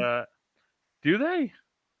that. Do they?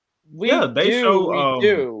 They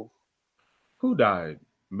show. Who died?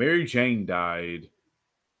 Mary Jane died.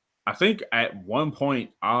 I think at one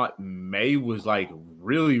point Aunt May was like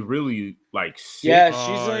really, really like sick. Yeah,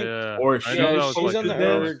 she's like, or she's on the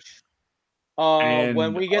urge.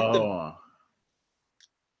 When we get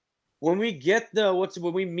when we get the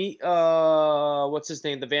when we meet what's his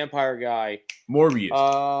name, the vampire guy,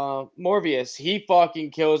 Morbius. Morbius, he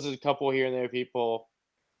fucking kills a couple here and there people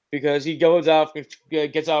because he gets out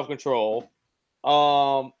of control.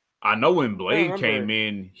 I know when I Blade remember came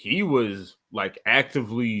in, he was like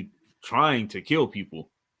actively trying to kill people.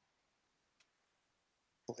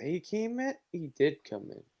 Blade came in. He did come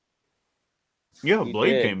in. Yeah, He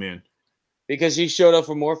Blade did came in. because he showed up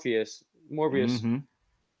for Morbius. Mm-hmm.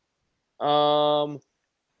 Um,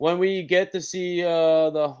 when we get to see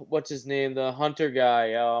the what's his name, the hunter guy,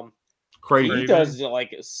 he Craven. does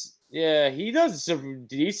yeah, he does some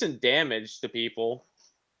decent damage to people.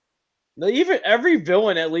 Even every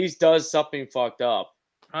villain at least does something fucked up,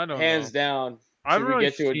 I don't know. hands down. I Till haven't we really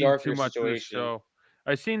get to a seen too darker much of this situation. show.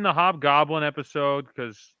 I seen the Hobgoblin episode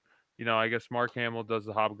because, I guess Mark Hamill does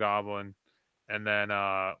the Hobgoblin, and then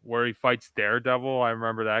where he fights Daredevil. I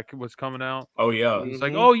remember that was coming out. Oh yeah. It's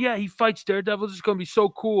like, oh yeah, he fights Daredevil. This is gonna be so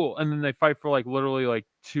cool. And then they fight for like literally like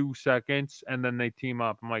 2 seconds, and then they team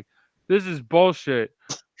up. I'm like, this is bullshit.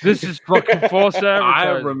 This is fucking false I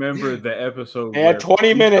advertising. remember the episode They had where 20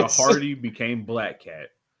 Lisa minutes. Hardy became Black Cat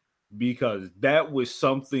because that was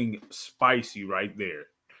something spicy right there.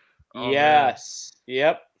 Oh, man. Yes.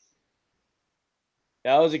 Yep.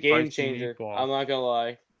 That was a game Spicy changer. meatball. I'm not gonna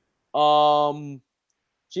lie.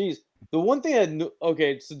 Jeez. The one thing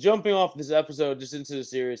okay, so jumping off this episode just into the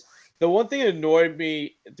series, the one thing that annoyed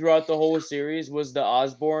me throughout the whole series was the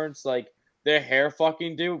Osborns, like their hair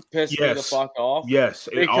fucking pissed me the Yes. fuck off. Yes,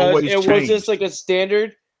 it Because always it was just changed. like a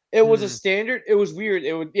standard. It was a Mhm. standard. It was weird.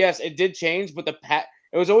 Yes, it did change, but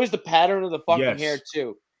it was always the pattern of the fucking hair Yes.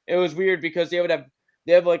 too. It was weird because they have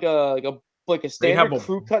like a They have standard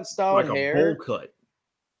crew cut styled like a bowl hair. cut.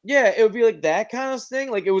 Yeah, it would be like that kind of thing.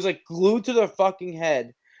 Like it was like glued to their fucking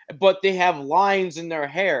head, but they have lines in their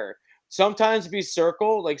hair. Sometimes it'd be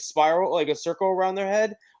circle, like spiral, like a circle around their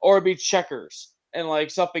head, or it'd be checkers and like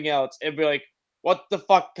something else. It'd be like, what the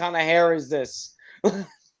fuck kind of hair is this? I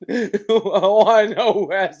want to know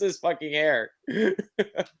who has this fucking hair.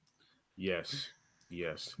 Yes.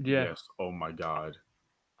 Yes. Yeah. Yes. Oh my god.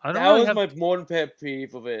 I don't That really was have. my one pet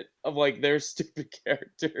peeve of like their stupid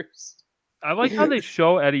characters. I like how they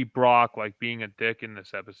show Eddie Brock like being a dick in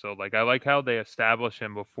this episode. Like I like how they establish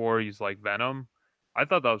him before he's like Venom. I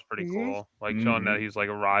thought that was pretty Mhm. cool. Like showing that Mhm. he's like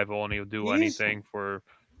a rival and he'll do He's anything for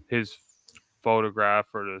his photograph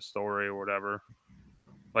or the story or whatever.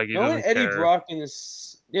 Like he knowing doesn't Eddie care. Brock in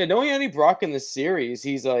this, yeah, knowing Eddie Brock in the series,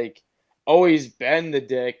 he's like always been the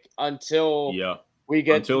dick until Yeah. we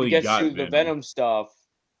Until he gets to got the Venom. Venom stuff,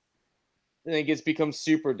 and then becomes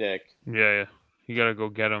super dick. Yeah. You gotta go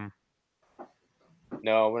get him.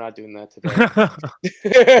 No, we're not doing that today.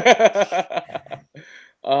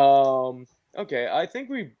 Okay, I think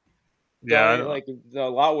we've Yeah, I done don't know. like a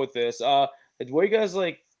lot with this. What do you guys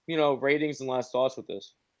like? Ratings and last thoughts with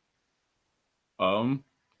this.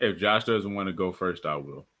 If Josh doesn't want to go first, I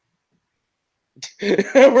will.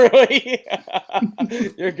 Really?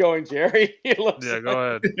 You're going, Jerry. It looks Yeah, like-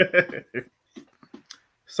 go ahead.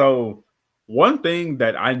 So, one thing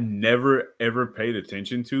that I never ever paid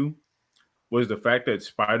attention to was the fact that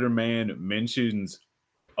Spider-Man mentions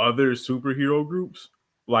other superhero groups,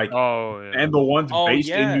 like, Oh yeah. and the ones Oh, based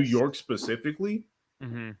in New yes. York specifically.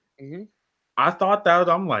 hmm Mhm. I thought that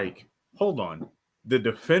I'm like, hold on, the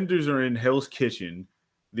Defenders are in Hell's Kitchen,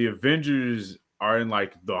 the Avengers are in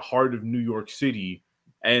like the heart of New York City,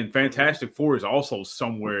 and Fantastic Four is also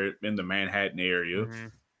somewhere in the Manhattan area. hmm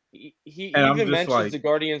He And I'm even just mentions like, the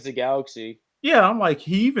Guardians of the Galaxy. yeah, I'm like,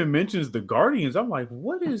 he even mentions the Guardians. I'm like,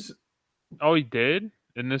 what is? Oh, he did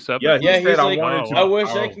in this episode. Yeah, he Yeah, said he's I like, wanted Oh, to. I wow. wish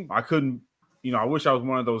I could. I couldn't. I wish I was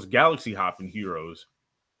one of those galaxy hopping heroes.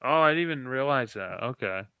 Oh, I didn't even realize that.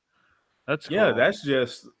 Okay, that's cool. Yeah, that's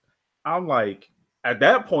just. I'm like, at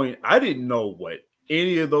that point, I didn't know what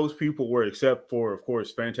any of those people were, except for, of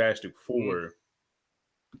course, Fantastic Four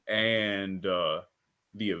and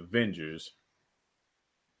the Avengers.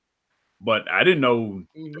 But I didn't know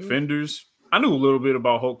Defenders. I knew a little bit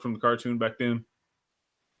about Hulk from the cartoon back then.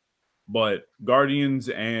 But Guardians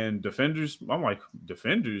and Defenders, I'm like,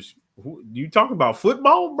 Defenders? Who, you talking about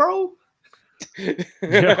football, bro?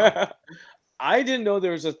 Yeah. I didn't know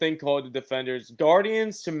there was a thing called the Defenders.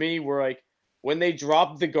 Guardians to me were like when they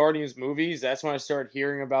dropped the Guardians movies. That's when I started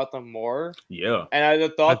hearing about them more, Yeah. and I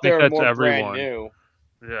thought they think were that's more brand everyone. new.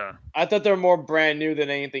 Yeah. I thought they were more brand new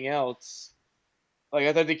than anything else. Like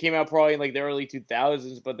I thought they came out probably in like the early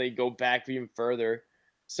 2000s, but they go back even further.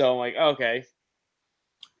 So I'm like, okay,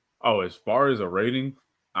 Oh, as far as a rating,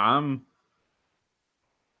 I'm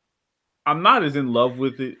I'm not as in love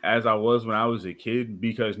with it as I was when I was a kid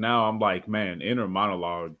because now I'm like, man, inner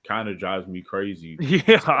monologue kind of drives me crazy,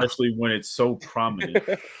 Yeah. especially when it's so prominent.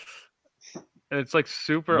 And it's like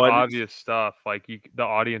super But it's, obvious stuff. Like the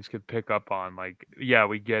audience could pick up on. Like, yeah,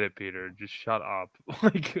 we get it, Peter. Just shut up.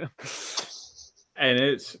 Like, and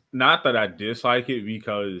it's not that I dislike it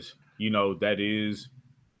because that is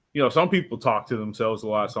some people talk to themselves a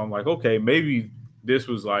lot. So I'm like, okay, maybe this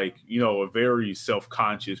was like a very self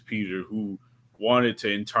conscious Peter who wanted to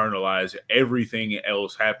internalize everything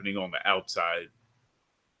else happening on the outside,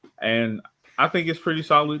 and I think it's pretty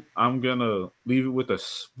solid. I'm gonna leave it with a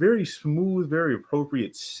very smooth, very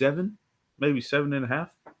appropriate 7, maybe 7.5.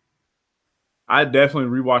 I definitely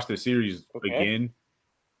rewatched the series Okay. again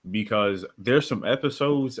because there's some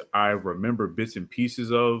episodes I remember bits and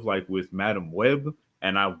pieces of, like with Madam Web,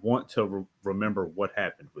 and I want to remember what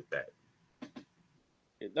happened with that.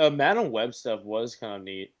 The Madam Web stuff was kind of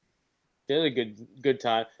neat. She had a good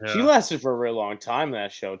time. She yeah. lasted for a really long time in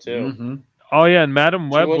that show too. Mm-hmm. Oh yeah, and Madam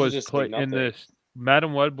She Web wasn't was just like play in nothing. this.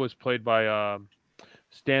 Madam Web was played by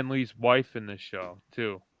Stan Lee's wife in this show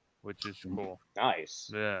too, which is cool.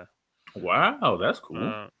 Nice. Yeah. Wow, that's cool.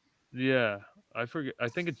 Uh, yeah. I forget. I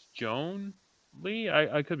think it's Joan Lee.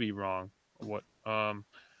 I could be wrong. What?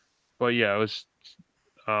 But yeah, it was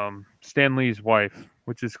Stan Lee's wife,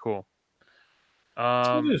 which is cool. That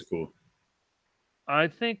Um, is cool. I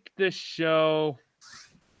think this show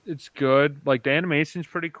it's good. Like the animation's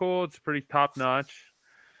pretty cool. It's pretty top notch.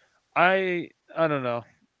 I don't know.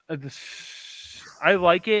 I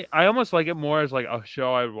like it. I almost like it more as like a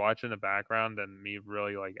show I would watch in the background than me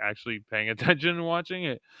really like actually paying attention and watching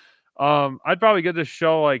it. I'd probably give this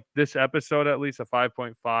show like this episode at least a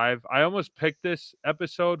 5.5. I almost picked this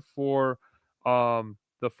episode for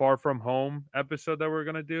the Far From Home episode that we're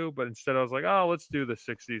gonna do, but instead I was like, oh, let's do the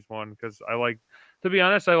 60s one because I like to be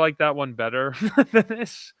honest, I like that one better than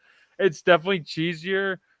this. It's definitely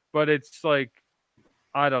cheesier, but it's like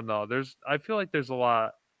I don't know. I feel like there's a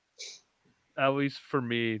lot, at least for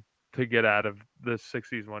me, to get out of the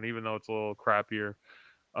 60s one, even though it's a little crappier.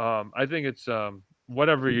 I think it's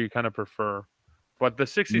whatever you kind of prefer. But the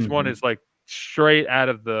 60s one Mm-hmm. is like straight out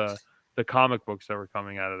of the comic books that were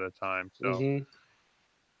coming out at the time. So Hmm.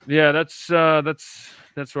 yeah, that's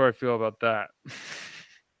where I feel about that.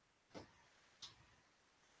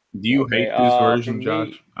 Do you Okay. hate this For version, Josh?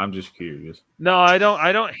 me, I'm just curious. No, I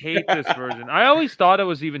don't hate this version. I always thought it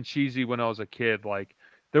was even cheesy when I was a kid. Like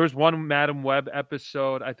there was one Madam Web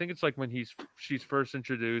episode. I think it's like when she's first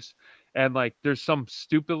introduced, and like there's some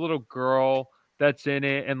stupid little girl that's in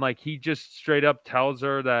it, and like he just straight up tells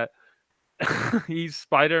her that he's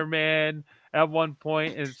Spider-Man at one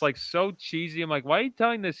point, and it's like so cheesy. I'm like, why are you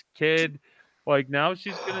telling this kid? Like now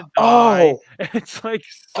she's gonna die. oh, It's like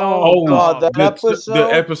so oh Oh, God, that dumb. the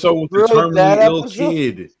episode, episode with the really, that terminally ill episode.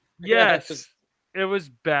 kid. Yes, Yes, it was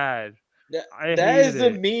bad. I that is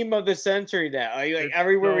hated the it. meme of the century now. Like It's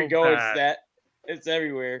everywhere we so go, it's bad. that. It's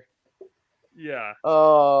everywhere. Yeah.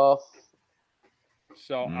 Oh,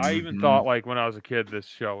 So I even Mm-hmm. thought like when I was a kid, this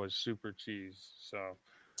show was super cheese. So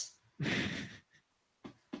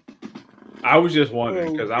I was just wondering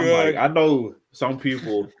oh because I'm like, God. I know some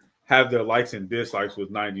people have their likes and dislikes with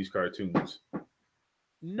 90s cartoons.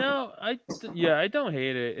 no, yeah, I don't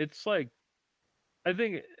hate it. It's like I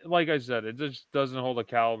think, like I said, it just doesn't hold a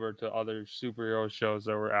caliber to other superhero shows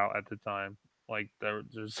that were out at the time. Like they were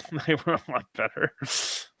just they were a lot better.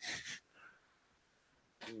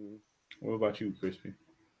 Mm. What about you, Crispy?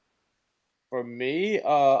 For me,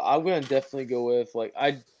 I'm gonna definitely go with like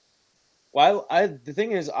the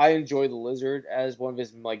thing is I enjoy the lizard as one of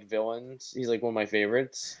his like villains. He's like one of my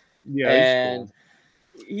favorites, Yeah, he's and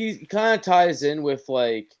cool. he kind of ties in with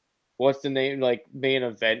like what's the name like main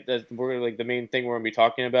event that we're like the main thing we're gonna be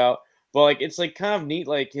talking about. But like it's like kind of neat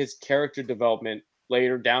like his character development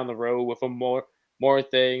later down the road with a more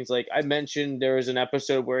things. Like I mentioned, there was an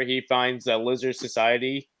episode where he finds that lizard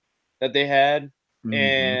society that they had, Mm-hmm.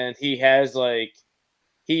 and he has like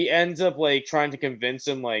he ends up like trying to convince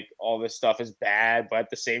him like all this stuff is bad, but at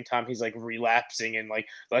the same time he's like relapsing and like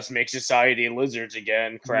let's make society lizards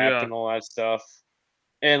again, crap Yeah, and all that stuff.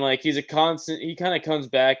 And like he's a constant he kind of comes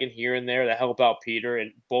back in here and there to help out Peter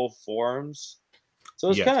in both forms. So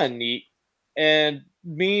it's Yes. kind of neat. And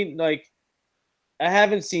me like I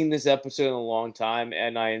haven't seen this episode in a long time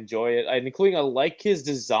and I enjoy it. Including I like his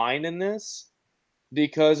design in this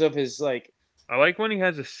because of his like I like when he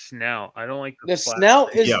has a snout. I don't like the the flat.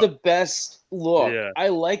 snout is Yeah. the best look. Yeah, I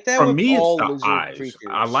like that For with me, it's all the lizard eyes. I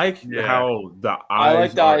creatures. like yeah, how the I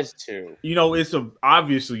like eyes the are. eyes too. It's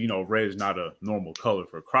obviously red is not a normal color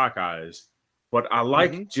for croc eyes, but I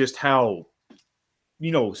like Hmm. just how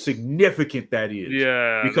significant that is.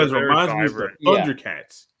 Yeah, Because it they're very reminds me of the vibrant. Yeah.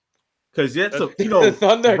 Thundercats. Because that's That's-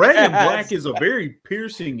 The red and black Thundercats. is a very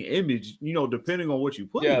piercing image, depending on what you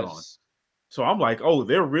put it on. Yes. So I'm like, oh,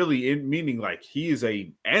 they're really meaning like he is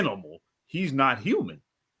a animal. He's not human.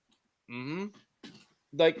 Mm-hmm.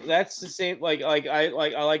 Like that's the same. I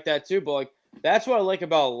like that too. But like that's what I like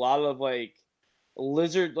about a lot of like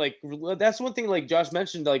lizard. Like that's one thing. Like Josh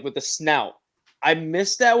mentioned, like with the snout, I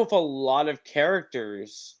miss that with a lot of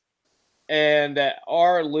characters, and that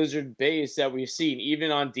are lizard based that we've seen,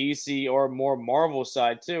 even on DC or more Marvel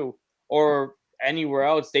side too, or anywhere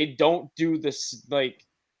else. They don't do this like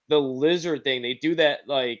the lizard thing. They do that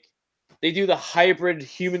like they do the hybrid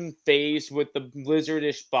human face with the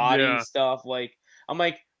lizardish body yeah. stuff. Like I'm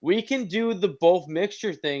like, we can do the both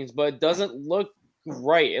mixture things, but it doesn't look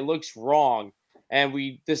right. It looks wrong. And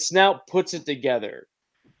the snout puts it together.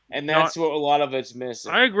 And No, that's what a lot of it's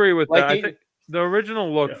missing. I agree with Like that. I think the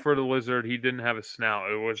original look Yeah. for the lizard, he didn't have a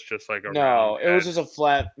snout. It was just like a round no, it was head. just a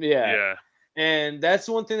flat, yeah. Yeah. And that's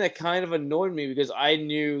one thing that kind of annoyed me because I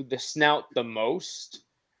knew the snout the most.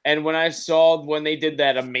 And when I saw when they did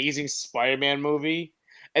that amazing Spider-Man movie,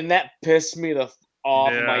 and that pissed me off.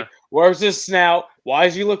 I'm Yeah. like, where's his snout? Why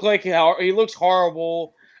does he look like he looks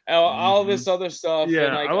horrible? All this other stuff. And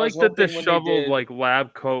Yeah, like I I was like that the hoping when they shovel did, like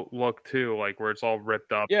lab coat look too, like where it's all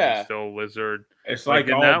ripped up and yeah, still lizard. It's Like,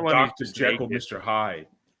 like in that all one, he's Dr. just Jekyll, naked. Mr. Hyde.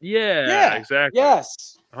 Yeah, yeah, exactly.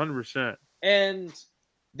 yes. 100%. And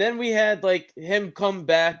then we had like him come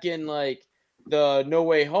back in like the No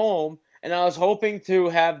Way Home, and I was hoping to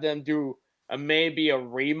have them do maybe a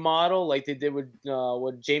remodel like they did with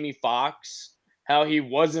Jamie Foxx, how he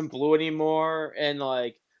wasn't blue anymore, and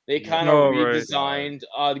like they Yeah. kind of Oh, right. redesigned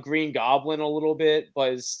the Green Goblin a little bit,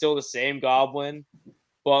 but it's still the same Goblin,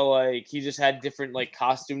 but like he just had different like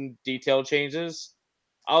costume detail changes.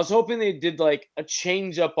 I was hoping they did like a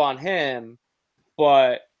change up on him,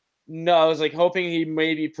 but no, I was like hoping he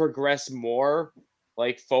maybe progress more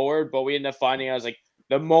like forward, but we ended up finding out like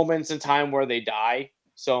the moments in time where they die.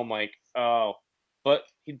 So I'm like, oh, but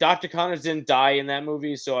Dr. Connors didn't die in that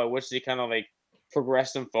movie, so I wish they kind of like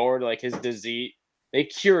progressed him forward, like his disease. They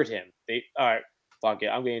cured him. They all right, fuck it.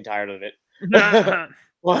 I'm getting tired of it.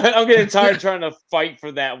 Well, I'm getting tired trying to fight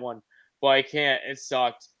for that one, but I can't. It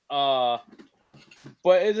sucked.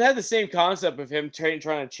 But it had the same concept of him trying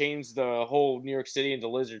to change the whole New York City into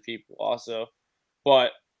lizard people also.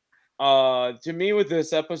 But to me with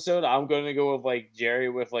this episode, I'm gonna go with like Jerry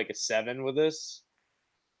with like a 7 with this.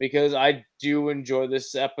 Because I do enjoy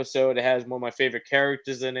this episode. It has one of my favorite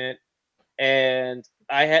characters in it. And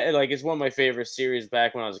I had like it's one of my favorite series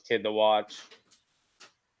back when I was a kid to watch.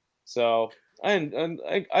 So I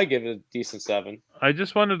give it a decent 7. I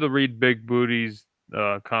just wanted to read Big Booty's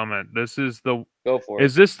comment. Go for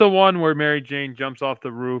Is it. this the one where Mary Jane jumps off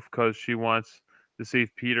the roof because she wants to see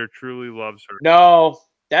if Peter truly loves her? No,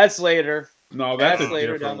 that's later. No, that's That's a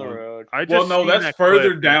later different down the one. road. I Well, just no, seen that's that further clip,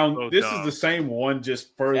 and it's down. so This is dumb. the same one,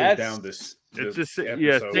 just further That's- down this. It's this just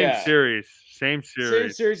episode. same Yeah. series, same Same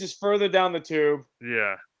series. series is further down the tube.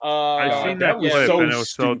 Yeah, I I seen that that was clip, so and it was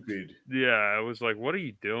stupid. yeah. I was like, what are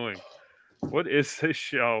you doing? What is this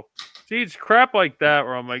show? See, it's crap like that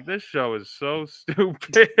where I'm like, this show is so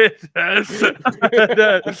stupid.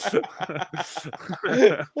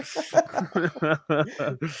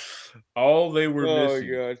 All they were Oh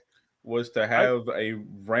missing god. was to have a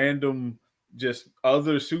random, just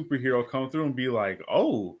other superhero come through and be like,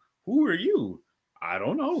 "Oh, who are you? I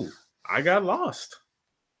don't know. I got lost."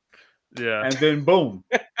 Yeah. And then boom,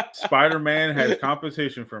 Spider-Man has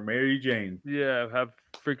competition for Mary Jane. Yeah, have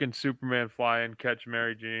freaking Superman fly and catch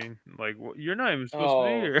Mary Jane. Like, you're not even supposed Oh.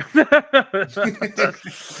 to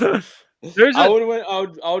be here. There's I a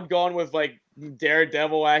would gone with like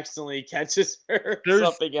Daredevil accidentally catches her or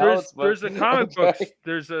something else. But there's a comic book. okay.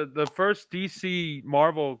 There's the first DC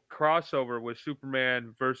Marvel crossover with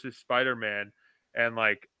Superman versus Spider-Man, and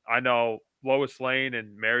like I know Lois Lane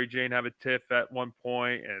and Mary Jane have a tiff at one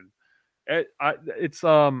point, and it's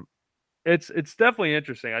definitely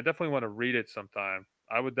interesting. I definitely want to read it sometime.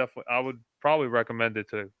 I would probably recommend it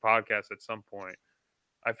to the podcast at some point.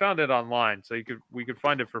 I found it online, so we could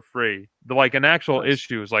find it for free. Like an actual Nice.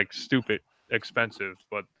 issue is like stupid expensive,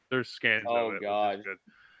 but there's scans Oh, of it, God. which is good.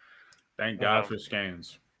 Thank God for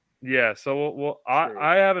scans. Yeah, so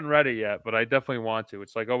I haven't read it yet, but I definitely want to.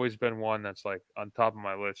 It's like always been one that's like on top of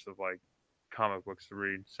my list of like comic books to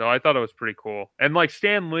read. So I thought it was pretty cool. And like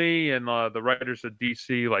Stan Lee and the writers of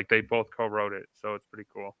DC, like they both co-wrote it, so it's pretty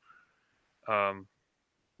cool.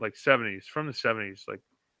 Like 70s, from the 70s, like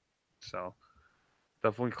so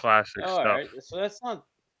definitely classic All stuff. right. So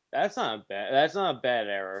that's not a bad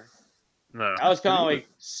error. No. That was kind of pretty like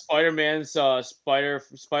Spider-Man's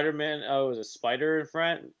Spider-Man. Oh, was it Spider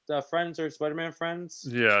Friends or Spider-Man Friends?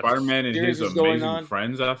 Yes. Spider-Man and Series his was going amazing on.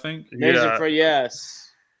 friends, I think. Amazing Yeah. for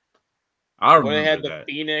yes. I Where they had remember the that.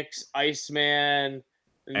 Phoenix, Iceman,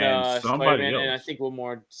 and And somebody Spider-Man, and I else. think one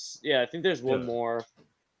more. Yeah, I think there's one Yeah. more.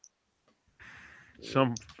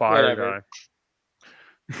 Some fire Whatever.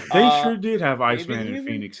 guy. They sure did have Maybe Iceman and Human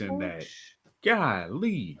Phoenix in that. Torch.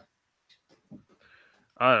 Golly.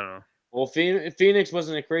 I don't know. Well, Phoenix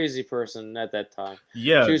wasn't a crazy person at that time. She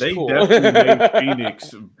Yeah, was they cool. definitely made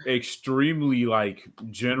Phoenix extremely like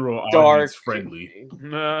general audience Dark. friendly.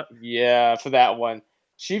 Nah. Yeah, for that one.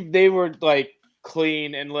 They were like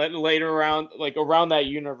clean and later around like around that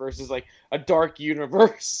universe is like a dark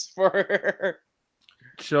universe for her.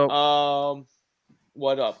 So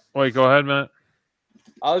What up? wait, go ahead, Matt.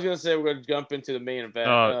 I was gonna say we're gonna jump into the main event,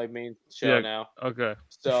 like main show Yeah. now. Okay.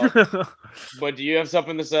 So, but do you have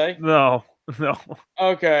something to say? No.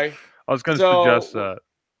 Okay. I was going to suggest So, that.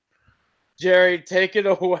 Jerry, take it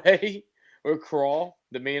away with Crawl,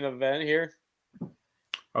 the main event here.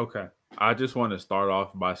 Okay. I just want to start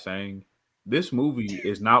off by saying this movie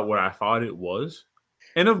is not what I thought it was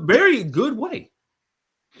in a very good way.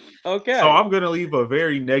 Okay. So I'm going to leave a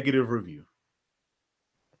very negative review.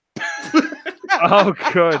 Oh,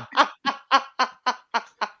 good.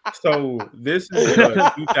 So this is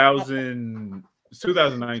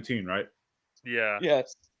 2019, right? Yeah.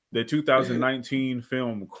 Yes. The 2019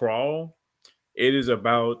 film Crawl. It is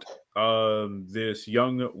about this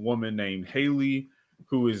young woman named Haley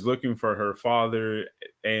who is looking for her father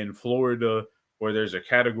in Florida, where there's a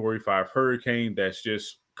Category 5 hurricane that's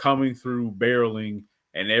just coming through, barreling,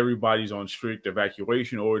 and everybody's on strict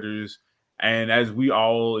evacuation orders. And as we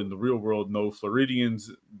all in the real world know,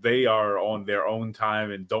 Floridians, they are on their own time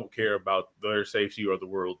and don't care about their safety or the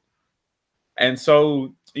world. And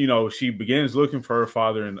so, she begins looking for her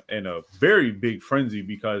father in a very big frenzy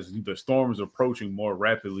because the storm is approaching more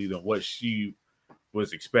rapidly than what she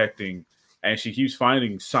was expecting. And she keeps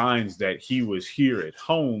finding signs that he was here at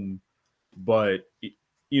home, but,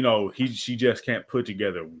 she just can't put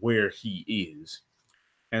together where he is.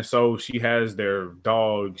 And so she has their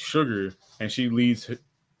dog Sugar, and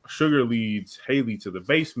Sugar leads Haley to the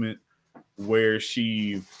basement where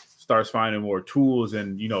she starts finding more tools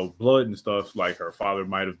and blood and stuff, like her father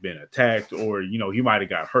might have been attacked or he might have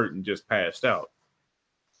got hurt and just passed out.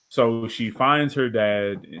 So she finds her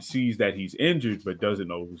dad and sees that he's injured but doesn't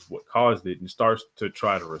know what caused it and starts to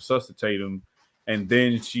try to resuscitate him. And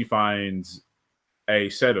then she finds a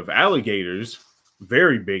set of alligators,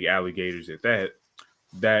 very big alligators at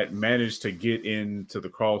that managed to get into the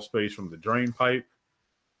crawl space from the drain pipe.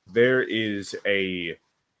 There is a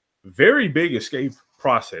very big escape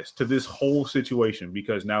process to this whole situation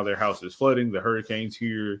because now their house is flooding, the hurricane's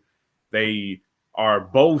here. They are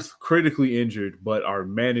both critically injured, but are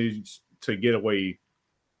managed to get away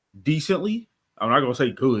decently. I'm not going to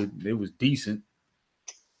say good. It was decent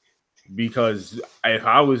because if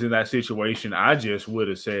I was in that situation, I just would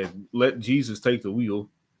have said, let Jesus take the wheel.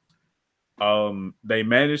 They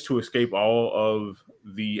managed to escape all of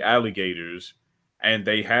the alligators, and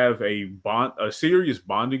they have a serious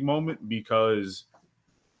bonding moment because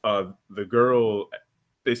the girl,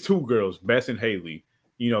 there's two girls, Bess and Haley.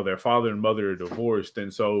 Their father and mother are divorced,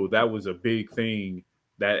 and so that was a big thing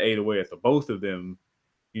that ate away at the both of them.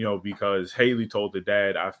 Because Haley told the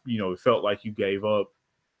dad, it felt like you gave up,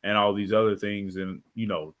 and all these other things, and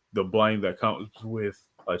the blame that comes with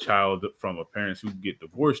a child from a parents who get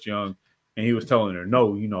divorced young. And he was telling her,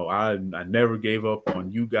 no, I never gave up on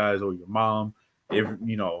you guys or your mom. If,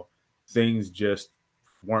 things just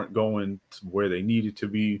weren't going to where they needed to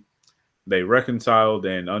be. They reconciled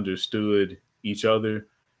and understood each other.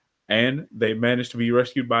 And they managed to be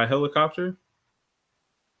rescued by a helicopter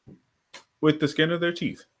with the skin of their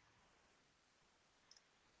teeth.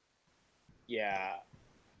 Yeah.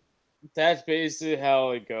 That's basically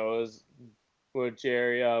how it goes with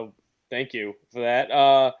Jerry. Thank you for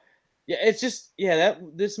that. Yeah, it's just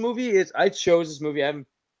this movie is. I chose this movie.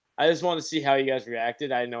 I just want to see how you guys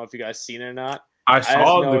reacted. I didn't know if you guys seen it or not. I just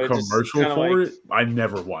saw know the it just commercial kinda for like- it. I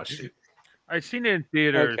never watched it. I seen it in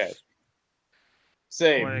theaters Okay.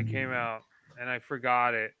 Same. when it came out, and I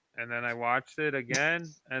forgot it. And then I watched it again,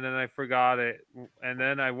 and then I forgot it. And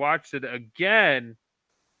then I watched it again,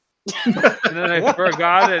 and then I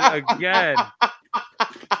forgot it again.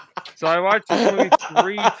 So I watched this movie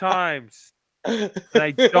 3 times, and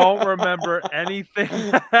I don't remember anything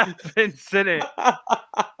that happens in it.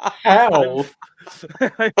 How?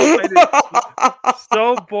 I find it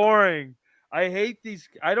so boring. I hate these.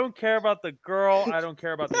 I don't care about the girl. I don't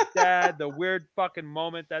care about the dad. The weird fucking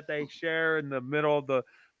moment that they share in the middle of the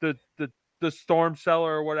the the storm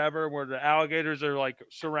cellar or whatever, where the alligators are like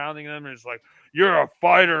surrounding them, and it's like, you're a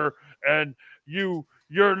fighter, and you're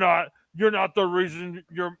not the reason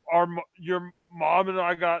your mom and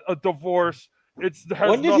I got a divorce. It's has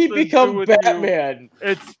When did nothing he to do become with you. Batman?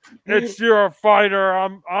 It's you're a fighter.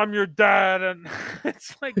 I'm your dad, and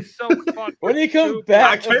it's like so fucking When he comes stupid.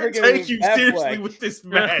 I back, can't take you seriously with this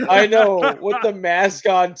man. I know, with the mask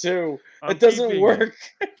on too. I'm It doesn't keeping it. work.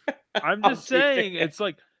 I'm I'm just saying, keeping it. it's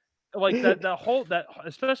like that whole that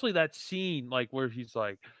especially that scene, like where he's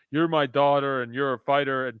like, "You're my daughter, and you're a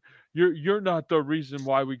fighter, and you're not the reason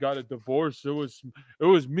why we got a divorce. It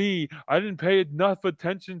was me. I didn't pay enough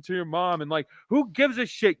attention to your mom, and like, who gives a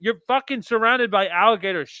shit? You're fucking surrounded by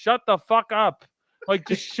alligators. Shut the fuck up. Like,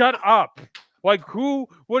 just shut up. Like, who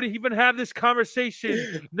would even have this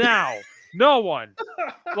conversation now? No one.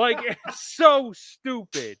 Like, it's so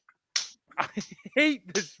stupid. I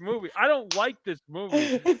hate this movie. I don't like this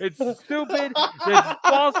movie. It's stupid. It's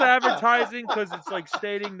false advertising because it's like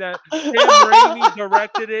stating that Sam Raimi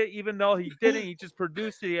directed it, even though he didn't. He just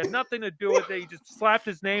produced it. He had nothing to do with it. He just slapped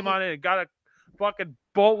his name on it and got a fucking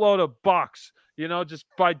boatload of bucks, just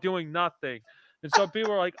by doing nothing. And so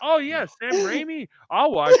people are like, "Oh yeah, Sam Raimi.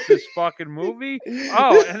 I'll watch this fucking movie."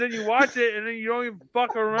 Oh, and then you watch it, and then you don't even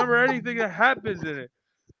fucking remember anything that happens in it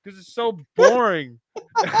because it's so boring.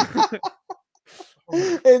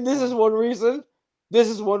 And this is one reason. This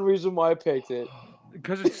is one reason why I picked it.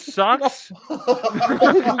 Because it sucks.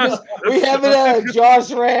 Because we haven't had a Josh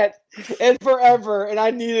rant in forever, and I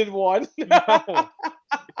needed one. No.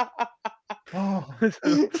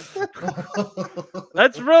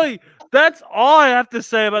 That's all I have to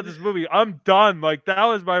say about this movie. I'm done. Like, that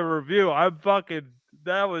was my review.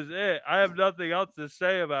 That was it. I have nothing else to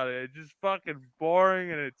say about it. It's just fucking boring,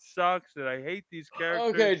 and it sucks, and I hate these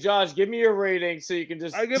characters. Okay, Josh, give me your rating so you can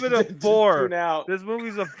just. I give it a 4. Tune out. This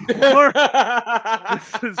movie's a 4.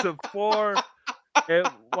 This is a 4.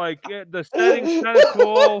 The setting's kind of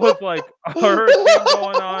cool with like a hurricane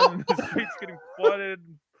going on, and the streets getting flooded.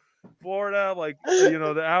 Florida,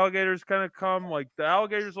 the alligators kind of come. Like, the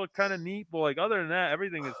alligators look kind of neat, but like other than that,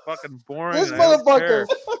 everything is fucking boring. This and I don't motherfucker. care.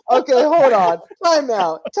 Okay, hold on. Time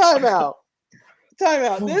out.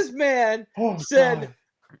 This man said, God.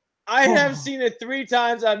 I have seen it 3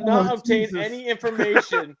 times. I've not obtained Jesus. any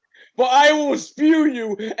information, but I will spew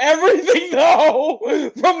you everything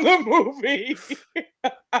though from the movie.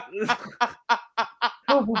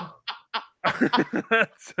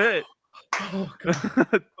 That's it. Oh,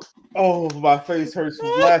 God. Oh, my face hurts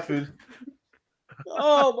from laughing.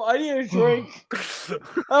 Oh, I need a drink.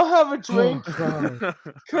 I'll have a drink. Oh,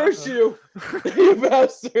 Curse you, you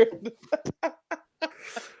bastard.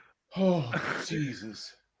 oh,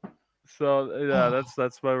 Jesus. So yeah,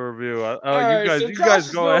 that's my review. right, so you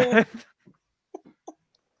guys go ahead.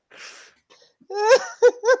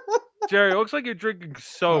 Jerry, it looks like you're drinking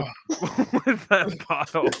soap with that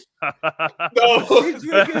bottle.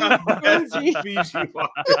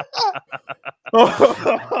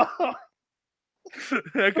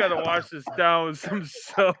 I gotta wash this down with some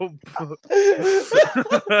soap.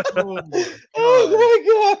 Oh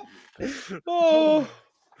my god!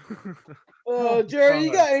 Oh, Jerry,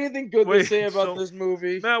 you got anything good to say about this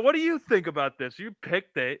movie? Matt, what do you think about this? You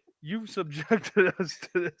picked it. You subjected us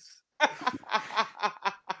to this.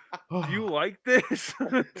 Do you like this?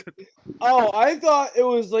 Oh, I thought it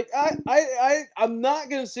was like I'm not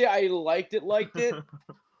gonna say I liked it.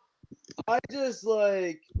 I just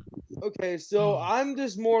okay, so I'm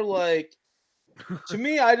just more like, to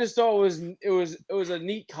me, I just thought it was a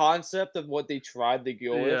neat concept of what they tried to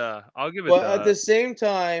go with. Yeah, I'll give it But that. at the same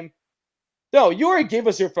time, no, you already gave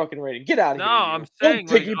us your fucking rating. Get out of No, here. I'm saying,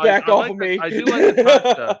 don't piggyback off of me. I do like the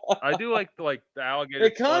concept. I do like the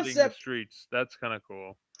alligators flooding the streets. That's kind of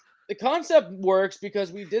cool. The concept works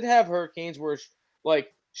because we did have hurricanes where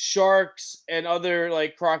like sharks and other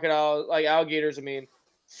like crocodiles, like alligators,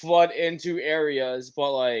 flood into areas,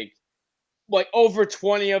 but like over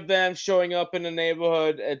 20 of them showing up in the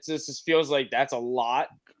neighborhood, it just feels like that's a lot.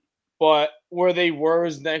 But where they were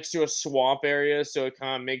was next to a swamp area, so it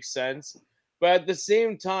kind of makes sense. But at the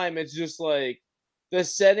same time, it's just like the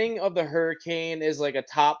setting of the hurricane is like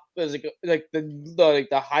the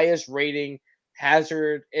highest rating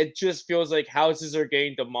hazard. It just feels like houses are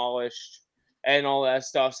getting demolished and all that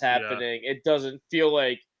stuff's happening. Yeah. It doesn't feel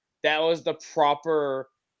like that was the proper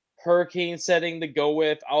hurricane setting to go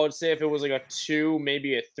with. I would say if it was like a 2,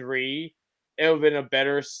 maybe a 3, it would have been a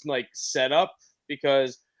better like setup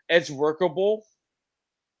because it's workable.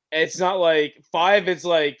 It's not like 5. It's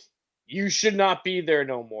like you should not be there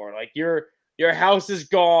no more. Like your house is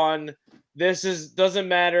gone. This doesn't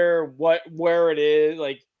matter where it is.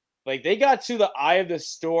 Like they got to the eye of the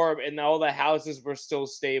storm and all the houses were still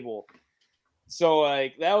stable. So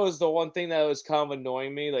like that was the one thing that was kind of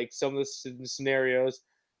annoying me. Like some of the scenarios,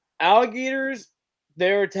 alligators,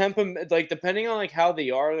 their temperament, like depending on like how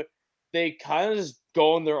they are, they kind of just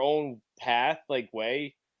go in their own path, like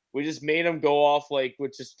way. We just made them go off like,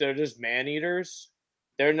 which is they're just man eaters.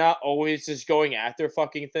 They're not always just going after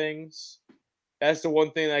fucking things. That's the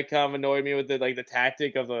one thing that kind of annoyed me with the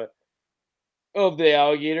tactic of the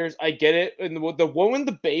alligators. I get it, and the one in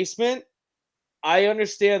the basement, I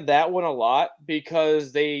understand that one a lot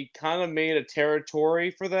because they kind of made a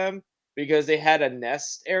territory for them because they had a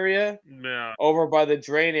nest area Yeah. over by the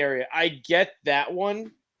drain area. I get that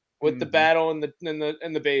one with the Mhm. battle in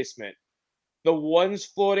the basement. The ones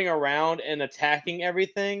floating around and attacking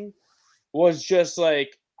everything was just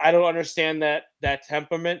like I don't understand that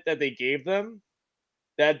temperament that they gave them.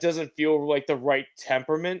 That doesn't feel like the right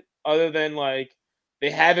temperament other than like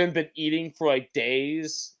they haven't been eating for like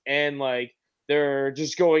days and like they're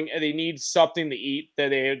just going and they need something to eat that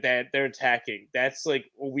they're attacking. That's like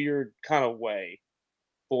a weird kind of way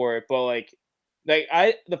for it. But like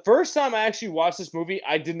I the first time I actually watched this movie,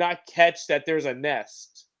 I did not catch that there's a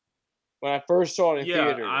nest. When I first saw it in Yeah,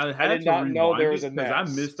 theaters, I I had did to not know there rewind was it a because I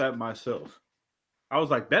missed nest. that myself. I was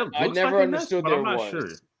like, that I looks like never a nest, understood but I'm there not sure.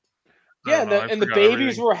 was. I Yeah, don't know. I and the forgot babies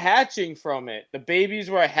everything. were hatching from it. The babies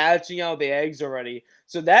were hatching out the eggs already.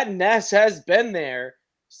 So that nest has been there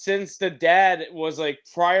since the dad was like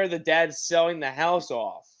prior to the dad selling the house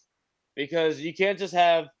off. Because you can't just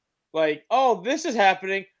have like, oh, this is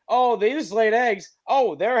happening. Oh, they just laid eggs.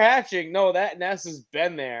 Oh, they're hatching. No, that nest has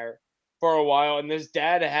been there for a while, and this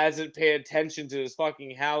dad hasn't paid attention to his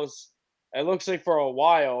fucking house. It looks like for a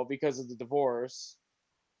while because of the divorce.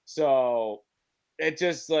 So it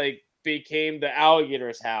just like became the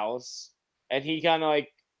alligator's house, and he kind of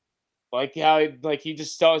like how he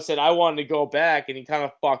just said I wanted to go back, and he kind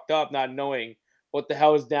of fucked up not knowing what the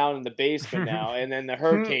hell is down in the basement now, and then the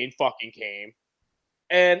hurricane fucking came.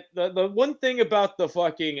 And the one thing about the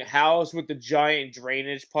fucking house with the giant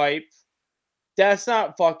drainage pipe, that's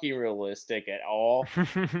not fucking realistic at all.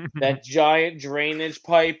 That giant drainage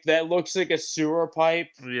pipe that looks like a sewer pipe.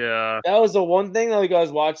 Yeah. That was the one thing that like I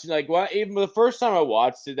was watching. Like, what? Even the first time I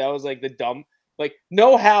watched it, that was like the dumb. Like,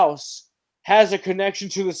 no house has a connection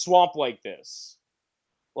to the swamp like this.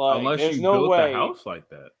 Like, Unless there's you no built the way. house like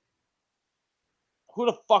that. Who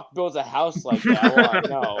the fuck builds a house like that? I want to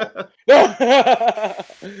know.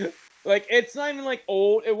 Like, it's not even like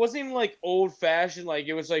old. It wasn't even like old fashioned. Like,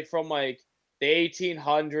 it was like from like the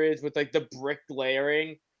 1800s with like the brick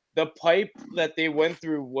layering. The pipe that they went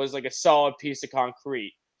through was like a solid piece of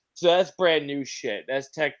concrete. So that's brand new shit. That's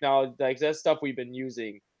technology. Like, that's stuff we've been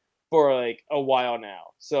using for like a while now.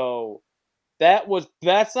 So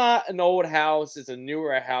that's not an old house. It's a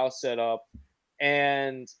newer house setup,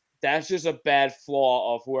 and that's just a bad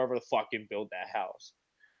flaw of whoever the fucking built that house.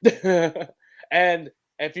 And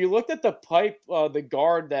if you looked at the pipe, the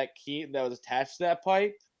guard that was attached to that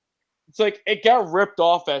pipe, it's like it got ripped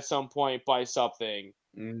off at some point by something.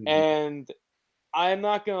 Mhm. And I'm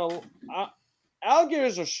not gonna.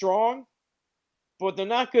 Alligators are strong, but they're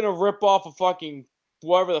not gonna rip off a fucking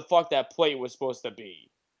whatever the fuck that plate was supposed to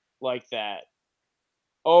be, like that.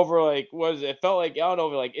 Over like what is it? It felt like I don't know,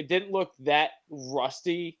 like it didn't look that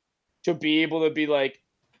rusty to be able to be like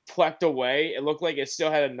plucked away. It looked like it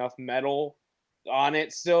still had enough metal on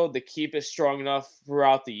it still to keep it strong enough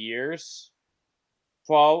throughout the years.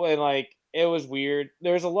 Probably and like it was weird.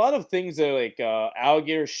 There's a lot of things that like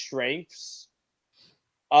alligator strengths.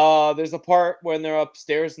 There's a part when they're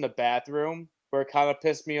upstairs in the bathroom where it kind of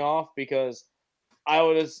pissed me off because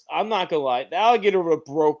I'm not gonna lie, the alligator would have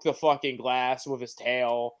broke the fucking glass with his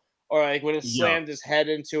tail, or like when it Yeah, slammed his head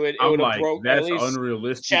into it, it I'm would have like, broke at that's least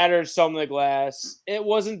unrealistic. shattered some of the glass. It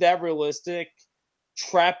wasn't that realistic.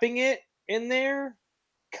 Trapping it in there,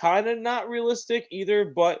 kind of not realistic either,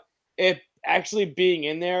 but it actually being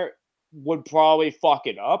in there would probably fuck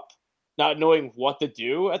it up, not knowing what to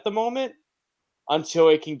do at the moment until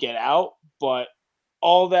it can get out. But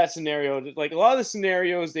all that scenario, like a lot of the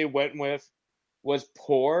scenarios they went with was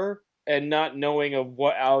poor and not knowing of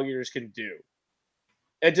what alligators can do.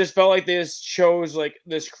 It just felt like they just chose like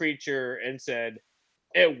this creature and said,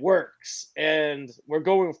 it works, and we're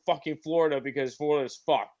going to fucking Florida because Florida's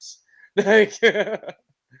fucked. Like, it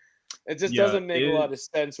just Yeah, doesn't make a lot of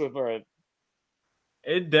sense with her.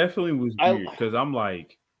 it definitely was I weird because I'm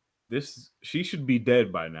like, she should be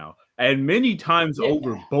dead by now. And many times yeah,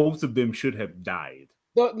 over, both of them should have died.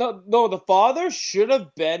 No. The father should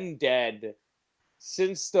have been dead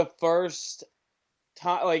since the first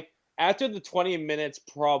time. Like after the 20 minutes,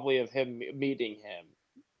 probably of him meeting him,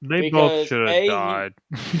 They both because should have he. died.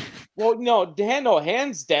 Well, no,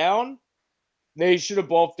 hands down, they should have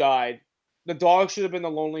both died. The dog should have been the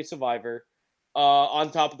lonely survivor, on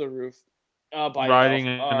top of the roof, by Riding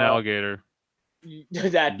himself. an alligator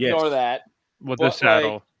That Yes. nor that, with a but like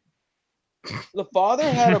saddle. the father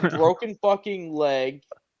had a broken fucking leg.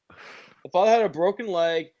 The father had a broken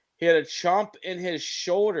leg. He had a chomp in his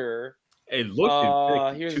shoulder. It looked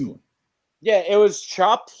infected He was too. Yeah, it was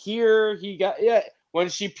chopped here. He got when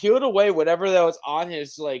she peeled away whatever that was on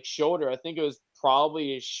his like shoulder. I think it was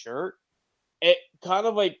probably his shirt. It kind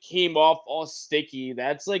of like came off all sticky.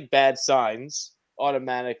 That's like bad signs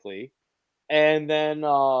automatically. And then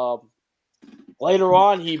later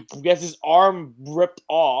on, he gets his arm ripped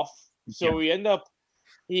off. Yeah. So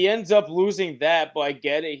he ends up losing that. But I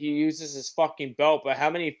get it. He uses his fucking belt. But how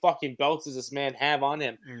many fucking belts does this man have on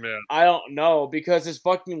him? Yeah. I don't know, because his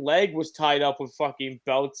fucking leg was tied up with fucking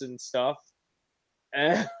belts and stuff. He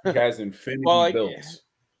has infinity Well, like, belts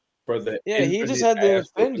for the yeah, he just infinite had the ass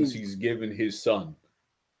weapons Infinity. he's given his son.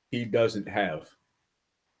 He doesn't have.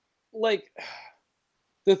 Like,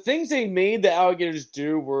 the things they made the alligators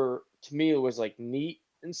do were, to me, it was like neat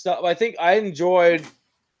and stuff. I think I enjoyed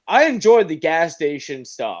the gas station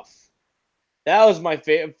stuff. That was my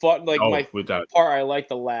favorite. Like Oh, my part. I like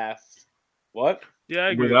to laugh. What? Yeah, I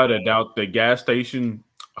agree. without a doubt, the gas station,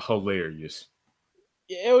 hilarious.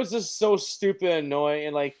 It was just so stupid, and annoying,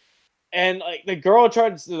 and like the girl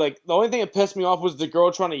tried to like the only thing that pissed me off was the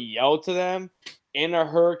girl trying to yell to them in a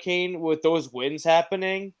hurricane with those winds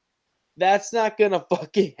happening. That's not gonna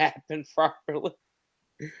fucking happen properly.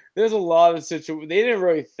 There's a lot of situations. They didn't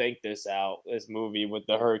really think this out. This movie with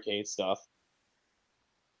the hurricane stuff.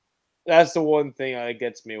 That's the one thing that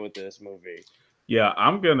gets me with this movie. Yeah,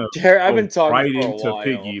 I'm gonna Jared, I've go been talking right for a into while.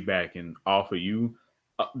 piggybacking off of you.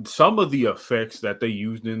 Some of the effects that they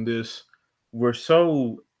used in this were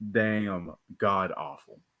so damn god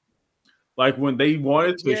awful. Like when they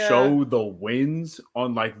wanted to Yeah, show the winds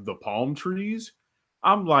on like the palm trees,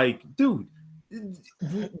 I'm like, dude,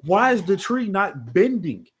 why is the tree not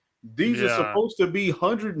bending? These are Yeah. supposed to be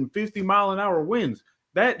 150-mile-an-hour winds.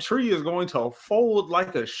 That tree is going to fold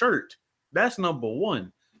like a shirt. That's number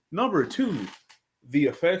one. Number two, the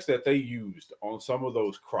effects that they used on some of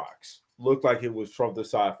those crocs looked like it was from the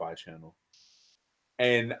Sci-Fi Channel.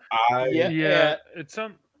 And yeah, Yeah, yeah.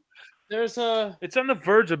 There's a it's on the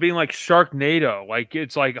verge of being like Sharknado. Like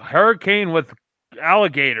it's like hurricane with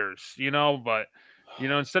alligators, but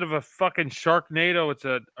instead of a fucking Sharknado, it's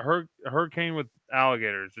a hurricane with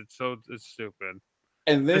alligators. It's stupid.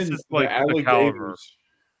 and This then is like the caliber.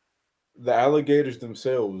 the alligators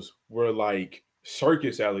themselves were like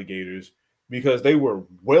circus alligators because they were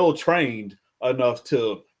well trained enough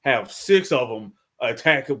to have six of them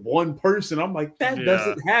attack one person. I'm like, that Yeah.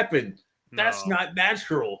 doesn't happen. That's No. not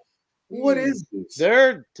natural. What Hmm. is this?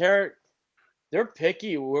 They're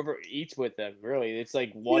picky whoever eats with them. Really, it's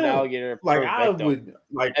like one Yeah, alligator like per I victim. would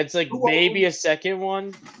like It's like two of maybe them. a second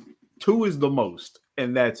one. Two is the most,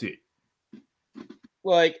 and that's it.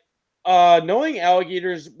 Like, knowing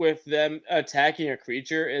alligators with them attacking a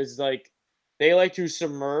creature is like they like to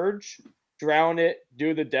submerge, drown it,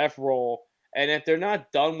 do the death roll, and if they're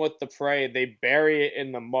not done with the prey, they bury it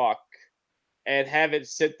in the muck and have it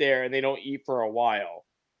sit there and they don't eat for a while.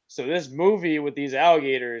 So this movie with these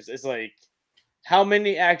alligators is like, how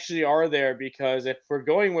many actually are there? Because if we're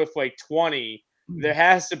going with like 20, there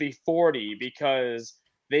has to be 40 because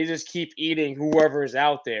they just keep eating whoever's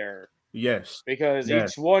out there, Yes, because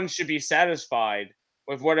yes. each one should be satisfied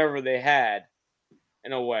with whatever they had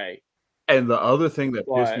in a way. And the other thing that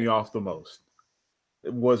pissed But me off the most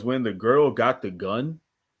was when the girl got the gun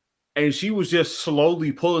and she was just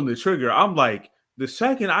slowly pulling the trigger. I'm like, the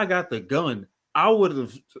second I got the gun, I would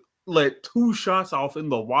have let two shots off in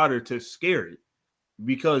the water to scare it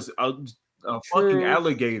because a fucking true.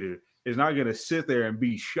 alligator is not going to sit there and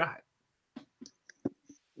be shot.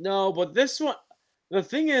 No, but this one, the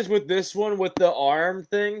thing is with this one, with the arm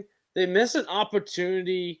thing, they miss an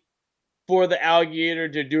opportunity for the alligator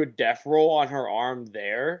to do a death roll on her arm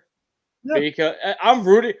there. Yeah. Because I'm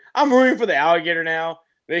rooting for the alligator now,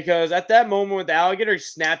 because at that moment when the alligator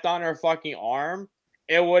snapped on her fucking arm,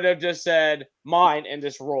 it would have just said mine and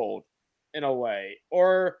just rolled in a way,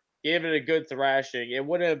 or gave it a good thrashing. It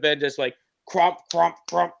wouldn't have been just like crump, crump,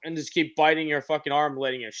 crump, and just keep biting your fucking arm,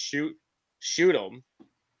 letting it shoot them.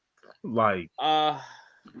 Like, Uh,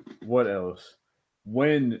 what else?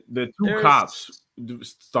 when the two cops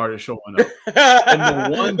There's started showing up,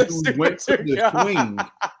 and the one the dude super went to the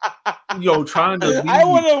swing, trying to I be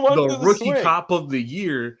would have went the to the rookie swing. cop of the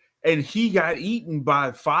year, and he got eaten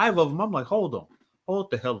by 5 of them. I'm like, hold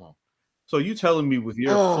the hell on. So you telling me with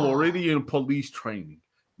your Floridian police training,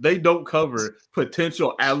 they don't cover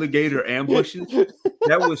potential alligator ambushes?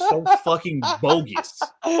 That was so fucking bogus.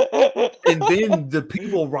 And then the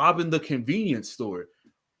people robbing the convenience store.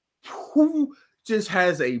 Who just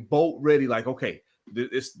has a boat ready? Like, okay,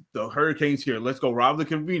 it's the hurricane's here. Let's go rob the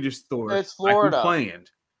convenience store. It's Like we Florida.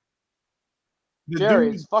 planned. The Jerry,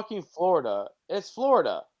 dude, it's fucking Florida. It's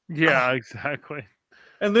Florida. Yeah, exactly.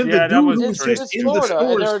 and then the Yeah, that dude was who was pretty. just It's in the Florida, and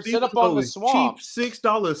store they're set stealing up on the those cheap swamp.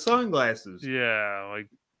 $6 sunglasses. Yeah, like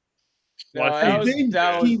No, And slushies. then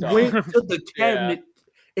that was he dumb. went to the Yeah. cabinet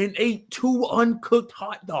and ate 2 uncooked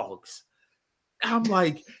hot dogs. I'm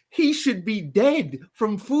like, he should be dead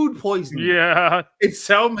from food poisoning. Yeah, It's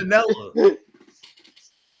salmonella.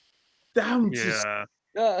 I'm just,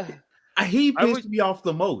 yeah. he I pissed was me off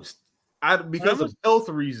the most. Because of almost health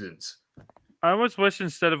reasons. I almost wish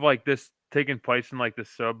instead of like this taking place in like the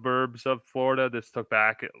suburbs of Florida, this took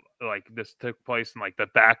place in like the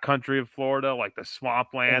backcountry of Florida, like the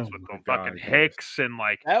swamplands Oh with my the fucking God, yes. hicks and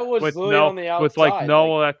like That was with literally on the outside.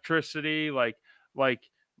 no electricity, like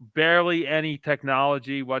barely any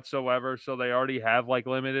technology whatsoever. So they already have like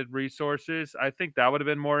limited resources. I think that would have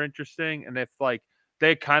been more interesting. And if like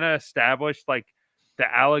they kind of established like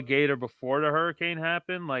the alligator before the hurricane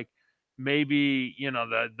happened, like maybe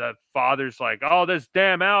the father's like, oh, this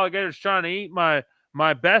damn alligator's trying to eat my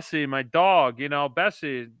Bessie, my dog,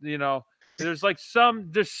 Bessie,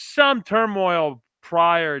 there's some turmoil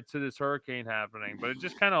prior to this hurricane happening, but it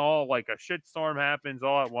just kind of all like a shitstorm happens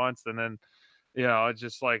all at once, and then it's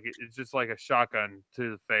just like a shotgun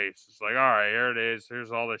to the face. It's like, all right, here it is.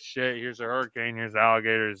 Here's all this shit. Here's a hurricane. Here's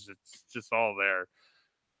alligators. It's just all there.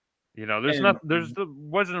 There's And not.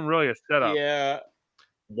 Wasn't really a setup. Yeah,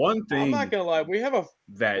 one I'm not thing gonna lie. We have a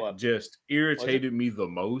that what just was it? irritated me the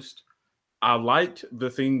most, I liked the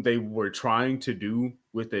thing they were trying to do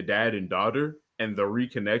with the dad and daughter and the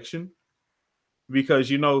reconnection. Because,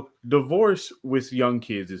 divorce with young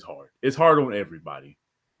kids is hard. It's hard on everybody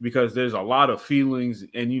because there's a lot of feelings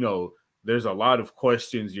and, there's a lot of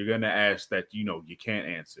questions you're going to ask that, you can't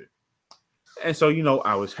answer. And so,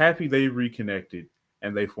 I was happy they reconnected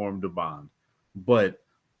and they formed a bond. But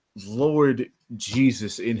Lord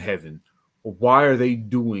Jesus in heaven, why are they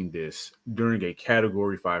doing this during a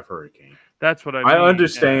Category 5 hurricane? That's what I I mean.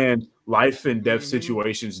 understand life and death Mhm.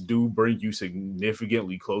 situations do bring you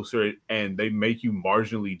significantly closer and they make you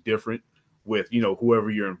marginally different with, whoever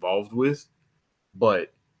you're involved with.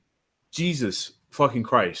 But Jesus fucking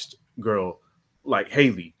Christ, girl, like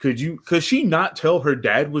Haley, could she not tell her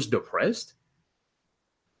dad was depressed?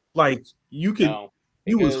 Like No,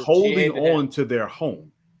 he was because she holding hated on him. to their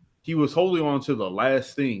home. He was holding on to the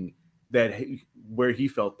last thing where he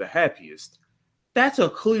felt the happiest. That's a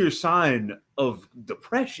clear sign of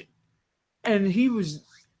depression. And he was,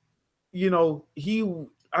 he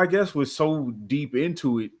I guess was so deep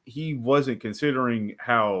into it, he wasn't considering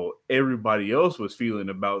how everybody else was feeling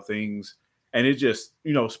about things, and it just,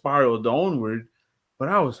 spiraled onward. But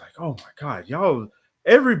I was like, oh my God, y'all,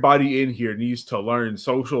 everybody in here needs to learn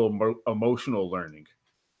emotional learning.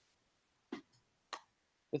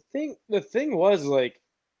 The thing was like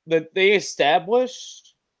that they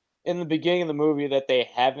established in the beginning of the movie that they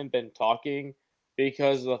haven't been talking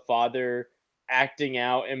because of the father acting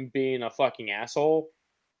out and being a fucking asshole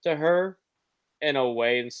to her in a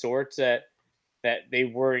way and sorts that they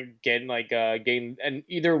weren't getting getting and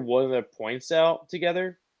either one of their points out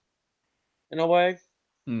together in a way.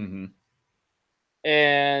 Mm-hmm.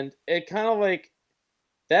 And it kind of like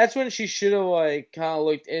that's when she should have like kind of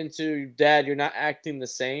looked into, dad, you're not acting the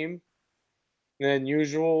same than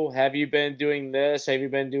usual. Have you been doing this? Have you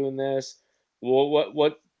been doing this?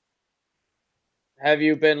 What have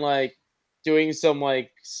you been like doing some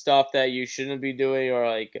like stuff that you shouldn't be doing, or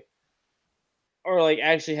like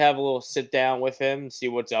actually have a little sit down with him, see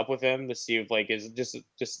what's up with him, to see if like is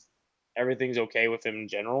just everything's okay with him in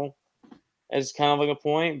general. As kind of like a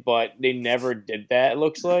point, but they never did that. It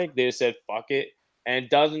looks like they just said fuck it, and it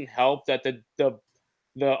doesn't help that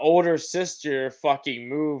the older sister fucking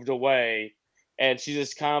moved away, and she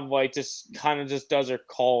just kind of just does her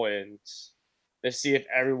call-ins to see if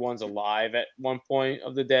everyone's alive at one point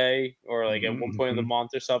of the day, or like at one point of the Mm-hmm.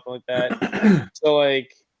 month or something like that. So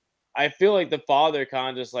like I feel like the father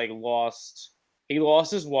kind of just like lost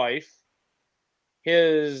his wife,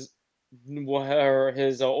 his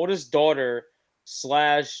his oldest daughter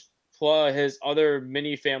slash plus his other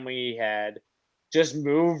mini family he had, just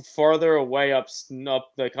moved farther away up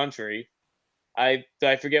the country. I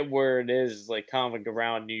forget where it is, like kind of like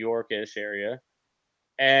around New York-ish area,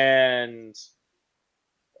 and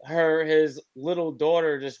his little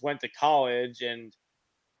daughter just went to college, and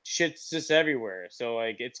shit's just everywhere. So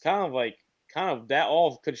like it's kind of that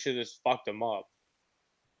all could should just fucked him up.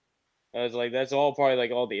 I was like, that's all probably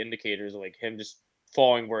like all the indicators of like him just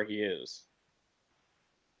falling where he is.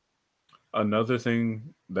 Another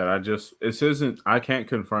thing that this isn't, I can't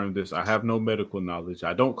confirm this. I have no medical knowledge.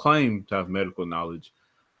 I don't claim to have medical knowledge.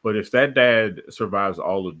 But if that dad survives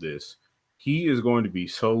all of this, he is going to be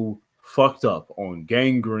so fucked up on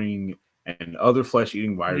gangrene and other flesh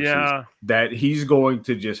eating viruses Yeah. that he's going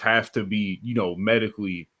to just have to be,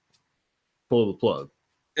 medically pull the plug.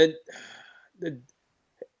 The, the,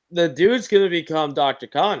 the dude's gonna become Dr.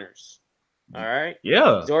 Connors. All right.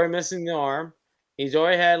 Yeah. He's already missing the arm. He's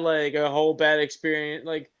already had like a whole bad experience.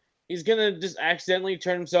 Like he's gonna just accidentally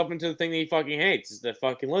turn himself into the thing that he fucking hates, is the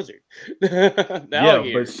fucking lizard. The Yeah, but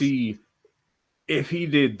alligators. see, if he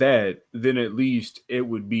did that, then at least it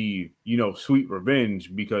would be, sweet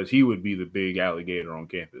revenge because he would be the big alligator on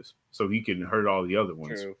campus. So he can hurt all the other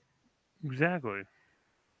ones. True. Exactly.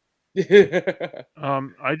 But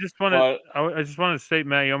I just wanted to state,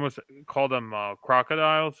 Matt, you almost called them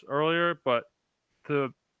crocodiles earlier, but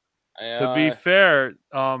to be fair,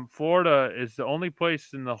 Florida is the only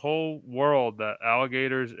place in the whole world that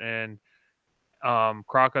alligators and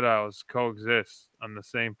crocodiles coexist on the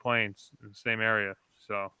same plains in the same area.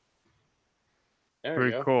 So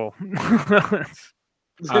pretty cool.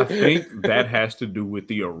 I think that has to do with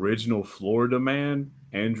the original Florida man,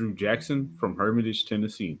 Andrew Jackson from Hermitage,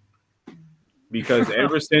 Tennessee. Because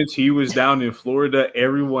ever since he was down in Florida,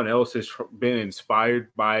 everyone else has been inspired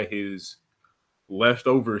by his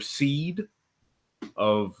leftover seed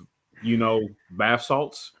of, bath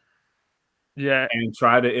salts. Yeah. And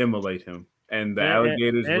try to immolate him. And the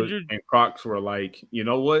alligators and crocs were like, you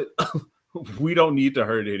know what? We don't need to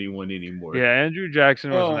hurt anyone anymore. Yeah, Andrew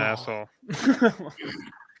Jackson was an asshole.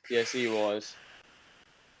 Yes, he was.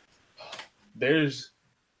 There's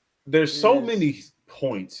so many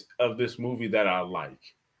points of this movie that I like,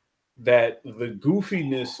 that the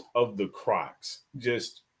goofiness of the crocs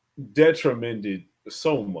just detrimented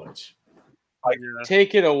so much. Like,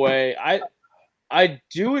 take it away. I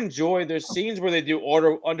do enjoy there's scenes where they do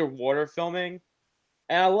underwater filming,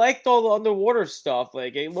 and I liked all the underwater stuff.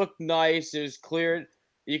 Like it looked nice. It was clear.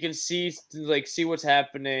 You can see what's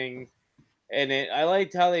happening, and I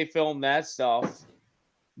liked how they filmed that stuff.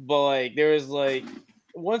 But like there was like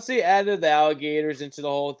once they added the alligators into the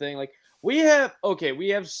whole thing, like we have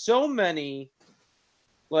so many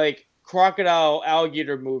like crocodile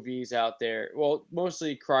alligator movies out there. Well,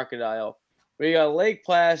 mostly crocodile. We got Lake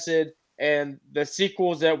Placid and the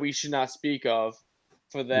sequels that we should not speak of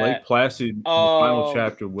for that. Lake Placid, the final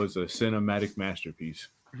chapter was a cinematic masterpiece.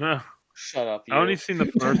 Shut up, you. I only seen the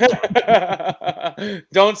first one.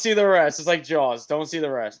 Don't see the rest. It's like Jaws. Don't see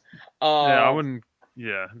the rest. Yeah, I wouldn't.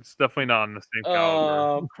 Yeah, it's definitely not on the same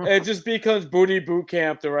caliber. It just becomes booty boot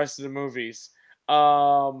camp the rest of the movies.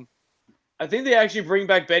 I think they actually bring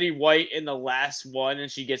back Betty White in the last one,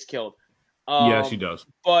 and she gets killed. Yeah, she does.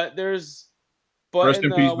 But there's, rest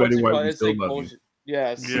in peace, Betty White. We still love you.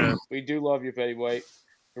 Yes, yeah, we do love you, Betty White.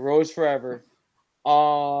 Rose forever.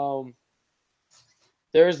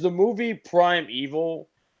 There's the movie Prime Evil,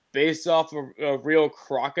 based off of a real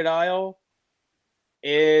crocodile.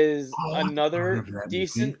 Is another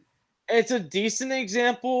decent. It's a decent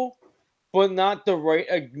example, but not the right.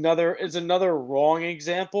 Another wrong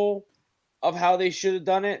example of how they should have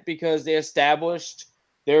done it, because they established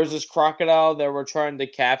there's this crocodile that we're trying to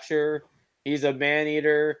capture. He's a man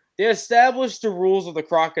eater. They established the rules of the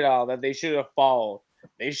crocodile that they should have followed.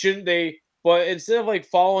 But instead of like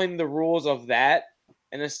following the rules of that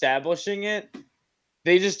and establishing it,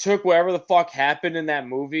 they just took whatever the fuck happened in that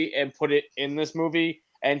movie and put it in this movie,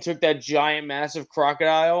 and took that giant, massive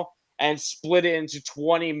crocodile and split it into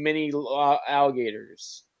 20 mini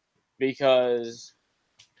alligators, because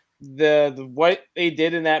the what they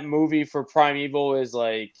did in that movie for Primeval is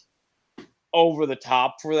like over the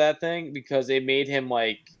top for that thing, because they made him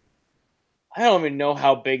like, I don't even know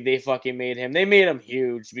how big they fucking made him. They made him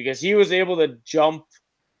huge because he was able to jump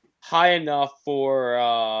high enough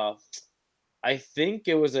for I think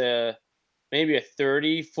it was maybe a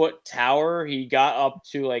 30-foot tower. He got up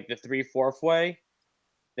to like the 3/4 way.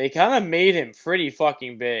 They kind of made him pretty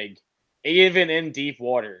fucking big, even in deep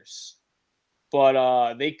waters.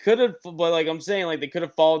 But they could have, but like I'm saying, like they could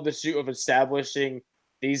have followed the suit of establishing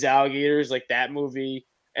these alligators, like that movie,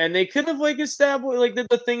 and they could have like established like the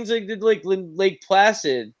things like did like Lake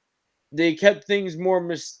Placid, they kept things more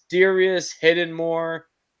mysterious, hidden more,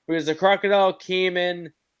 because the crocodile came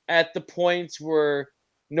in at the points where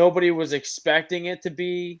nobody was expecting it to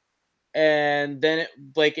be, and then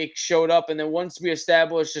it showed up, and then once we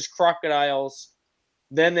established just crocodiles,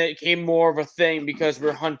 then it became more of a thing because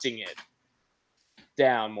we're hunting it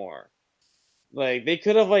down more. Like they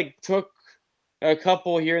could have took a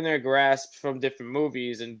couple here and there grasps from different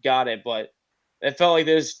movies and got it, but it felt like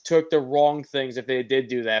they just took the wrong things if they did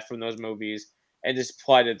do that from those movies and just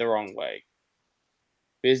applied it the wrong way.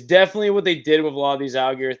 Because definitely what they did with a lot of these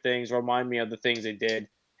alligator things remind me of the things they did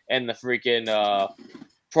and the freaking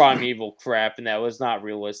primeval crap, and that was not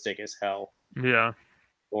realistic as hell Yeah.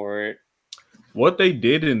 for it. What they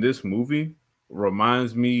did in this movie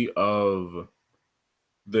reminds me of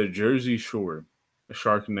the Jersey Shore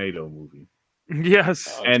Sharknado movie.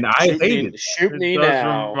 Yes. And I hated Shoot It me does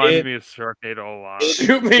now. remind me of Sharknado a lot.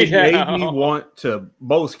 Shoot me It made me now. want to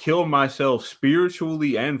both kill myself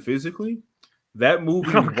spiritually and physically. That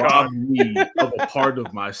movie Oh, God. robbed me of a part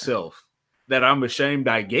of myself that I'm ashamed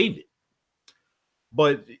I gave it.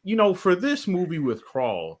 But, for this movie with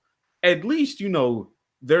Crawl, at least,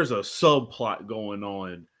 there's a subplot going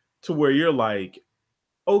on to where you're like,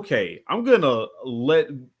 okay, I'm going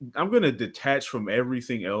to detach from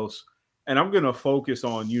everything else, and I'm going to focus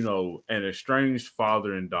on, an estranged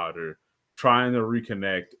father and daughter trying to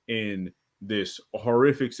reconnect in this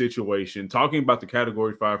horrific situation, talking about the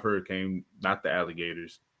Category 5 hurricane, not the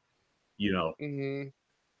alligators, Mm-hmm.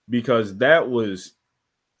 because that was,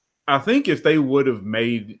 I think if they would have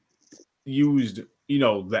used,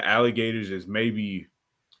 the alligators as maybe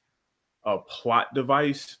a plot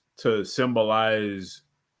device to symbolize,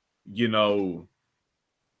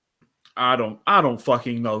 I don't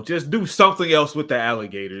fucking know. Just do something else with the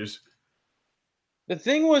alligators. The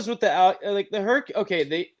thing was with the hurricane. Okay,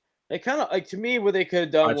 they kind of to me what they could have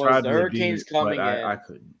I done was tried the to redeem hurricane's it, but coming I in.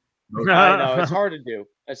 couldn't. I know it's hard to do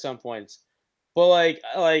at some points, but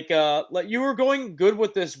like you were going good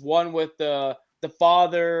with this one with the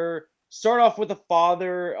father. Start off with the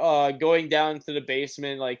father going down to the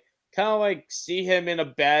basement, like kind of like see him in a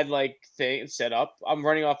bad thing set up. I'm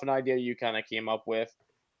running off an idea you kind of came up with.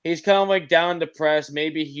 He's kind of down depressed.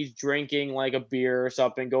 Maybe he's drinking like a beer or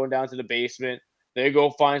something, going down to the basement. They go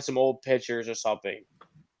find some old pictures or something.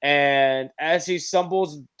 And as he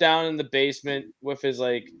stumbles down in the basement with his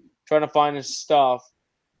trying to find his stuff,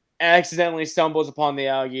 accidentally stumbles upon the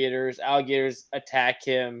alligators. Alligators attack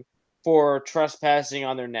him for trespassing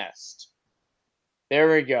on their nest.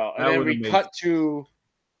 There we go. And That then would have we made cut to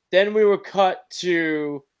then we would cut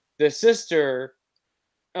to the sister.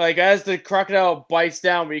 Like as the crocodile bites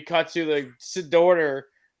down, we cut to the daughter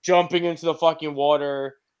jumping into the fucking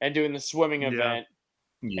water and doing the swimming Yeah. event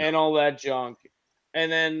yeah. and all that junk. And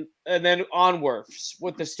then onwards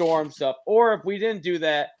with the storm stuff. Or if we didn't do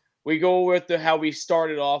that, we go with how we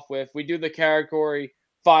started off with. We do the Category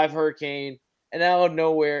 5 hurricane, and out of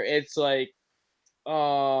nowhere, it's out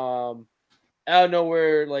of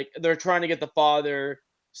nowhere, they're trying to get the father.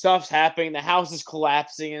 Stuff's happening. The house is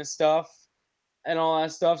collapsing and stuff, and all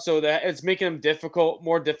that stuff. So that it's making them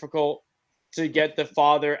more difficult to get the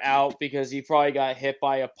father out because he probably got hit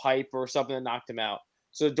by a pipe or something that knocked him out.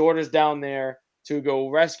 So the daughter's down there to go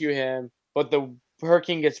rescue him, but the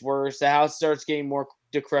hurricane gets worse. The house starts getting more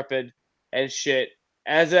decrepit and shit.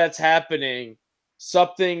 As that's happening,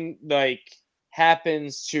 something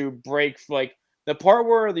happens to break the part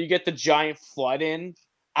where you get the giant flood in.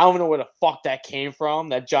 I don't know where the fuck that came from.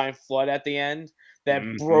 That giant flood at the end that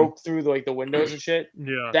broke through the windows and shit.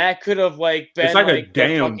 Yeah. That could have been It's like a the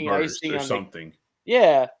dam fucking burst icing or on something.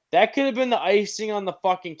 yeah, that could have been the icing on the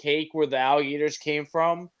fucking cake where the alligators came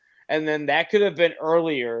from, and then that could have been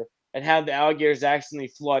earlier and had the alligators accidentally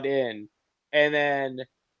flood in, and then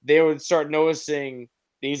they would start noticing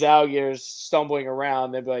these alligators stumbling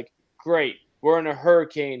around. They'd be like, "Great, we're in a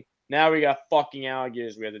hurricane. Now we got fucking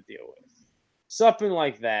alligators we have to deal with." Something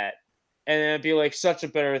like that, and then it'd be such a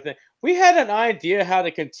better thing. We had an idea how to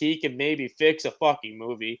critique and maybe fix a fucking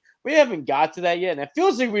movie. We haven't got to that yet, and it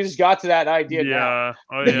feels like we just got to that idea now. Yeah.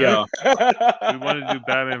 Oh yeah. Yeah. We wanted to do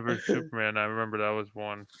Batman versus Superman. I remember that was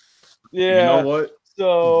one. Yeah. You know what?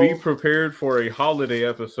 So Be prepared for a holiday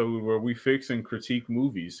episode where we fix and critique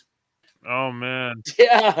movies. Oh man.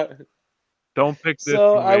 yeah. Don't pick this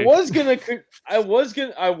So movie. I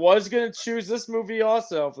was gonna choose this movie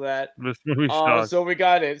also for that. This movie sucks. So we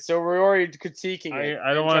got it. So we're already critiquing it. I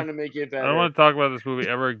don't and want trying to make it better. I don't want to talk about this movie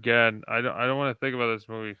ever again. I don't want to think about this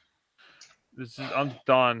movie. I'm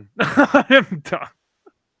done. I am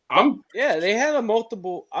done. Yeah, they had a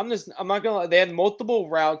multiple. I'm not gonna lie. They had multiple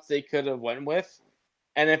routes they could have went with,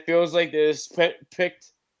 and it feels like they just picked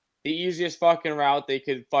the easiest fucking route they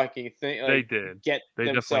could fucking think, They like, did. get They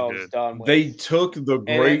definitely themselves did. done with. They took the And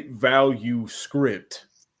it, great value script.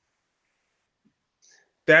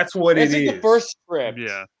 That's what it it's like the is. first script.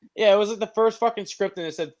 Yeah. Yeah, it was like the first fucking script, and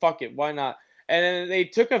they said, "Fuck it, why not?" And then they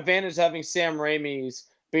took advantage of having Sam Raimi's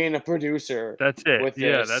being a producer That's it. with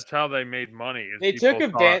Yeah, this. that's how they made money. Is They took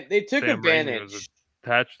people thought They took Sam Raimi was advantage.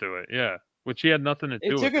 attached to it. Yeah, which he had nothing to They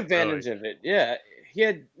do took with it, really. advantage of it. Yeah,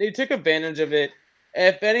 they took advantage of it.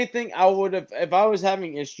 If anything, I would have, if I was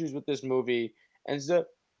having issues with this movie, and so,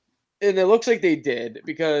 and it looks like they did,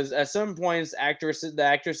 because at some points, the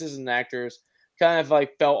actresses and actors kind of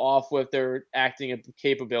like fell off with their acting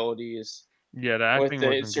capabilities Yeah, the with acting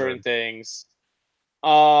wasn't certain good. things.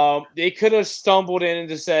 They could have stumbled in and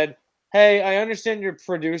just said, "Hey, I understand you're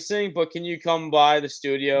producing, but can you come by the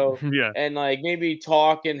studio Yeah, and like maybe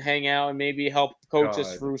talk and hang out and maybe help coach us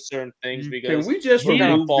God. through certain things, Can because we just we're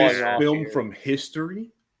kind of remove this falling off film here." from history?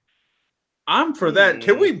 I'm for that.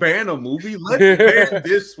 Can we ban a movie? Let's ban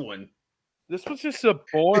this one. this was just so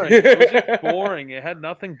boring. It was just boring. It had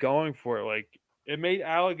nothing going for it. Like it made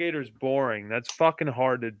alligators boring. That's fucking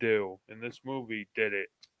hard to do, and this movie did it.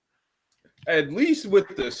 At least with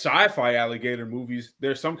the sci-fi alligator movies,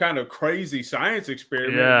 there's some kind of crazy science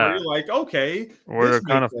experiment where Yeah, you're like, okay, where this they're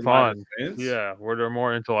kind makes of a lot of fun. sense. Yeah, where they're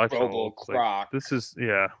more intellectual. Robo Looks like Croc. this is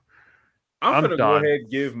yeah. I'm I'm gonna go done. ahead and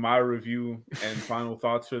give my review and final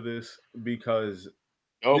thoughts for this because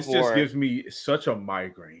Go this just for gives me such a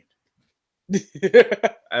migraine.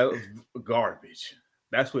 it. Garbage.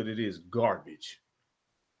 That's what it is. Garbage.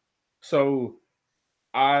 So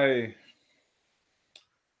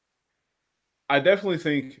I definitely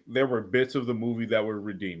think there were bits of the movie that were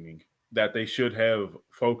redeeming that they should have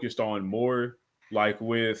focused on more, like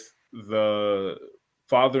with the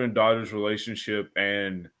father and daughter's relationship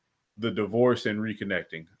and the divorce and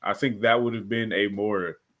reconnecting. I think that would have been a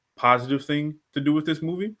more positive thing to do with this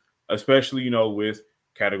movie, especially, with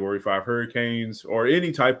category 5 hurricanes or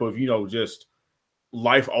any type of, just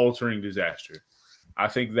life altering disaster. I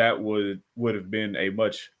think that would have been a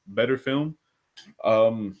much better film.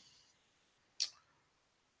 Um,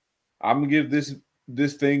 I'm gonna give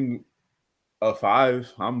this thing a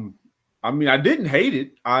 5. I mean, I didn't hate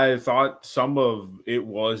it. I thought some of it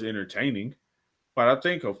was entertaining, but I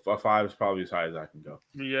think a 5 is probably as high as I can go.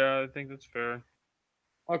 Yeah, I think that's fair.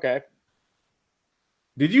 Okay.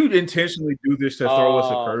 Did you intentionally do this to throw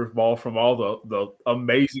us a Um. curveball from all the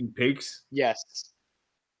amazing picks? Yes.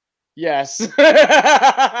 Yes.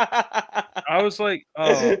 I was like,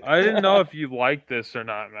 oh, I didn't know if you liked this or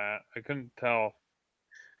not, Matt. I couldn't tell.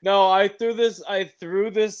 No, I threw this. I threw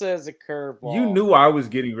this as a curveball. You knew I was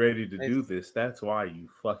getting ready to I- do this. That's why, you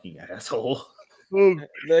fucking asshole.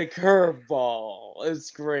 The curveball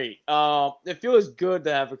is great. It feels good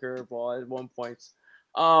to have a curveball at one point.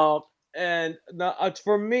 And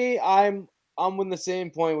for me, I'm on the same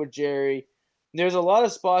point with Jerry. There's a lot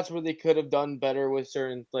of spots where they could have done better with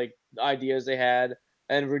certain like ideas they had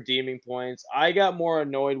and redeeming points. I got more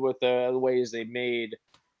annoyed with the ways they made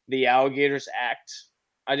the alligators act.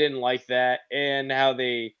 I didn't like that, and how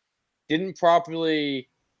they didn't properly.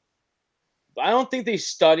 I don't think they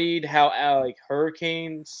studied how like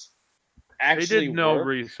hurricanes They actually did no work.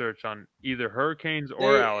 research on either hurricanes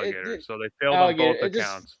or They alligators, so they failed on alligator. both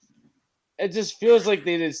accounts. It just feels like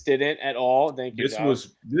they just didn't at all. Thank you, Josh.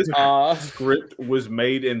 This Uh, script was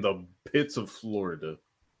made in the pits of Florida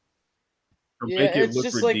to yeah, make it it's look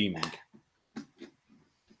just like redeeming.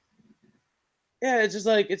 yeah, it's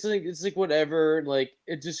like whatever. Like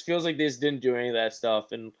it just feels like they just didn't do any of that stuff,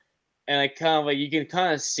 and I kind of like you can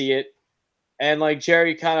kind of see it, and like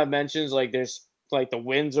Jerry kind of mentions like there's like the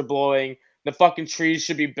winds are blowing, the fucking trees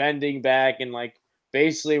should be bending back and like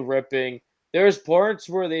basically ripping. There's parts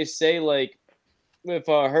where they say like with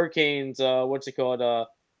hurricanes, what's it called?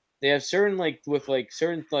 They have certain like with like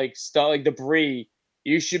certain like stuff like debris.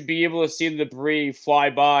 You should be able to see the debris fly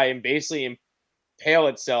by and basically impale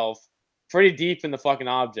itself pretty deep in the fucking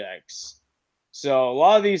objects. So a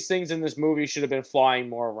lot of these things in this movie should have been flying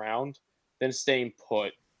more around than staying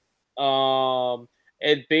put.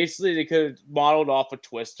 It basically they could have modeled off a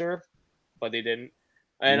Twister, but they didn't.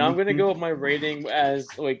 And I'm gonna go with my rating as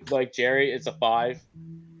like Jerry. It's a 5.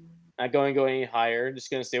 Not going to go any higher. Just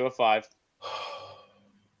gonna stay with 5.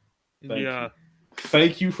 Thank Yeah. you.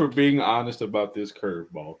 Thank you for being honest about this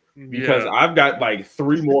curveball. Because Yeah. I've got like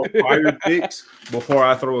 3 more fire picks before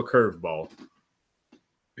I throw a curveball.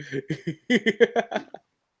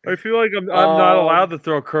 I feel like I'm not allowed to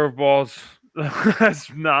throw curveballs.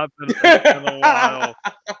 That's not been, it's been a while.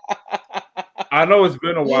 I know it's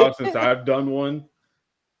been a while since I've done one,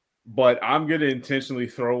 but I'm gonna intentionally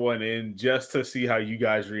throw one in just to see how you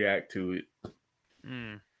guys react to it.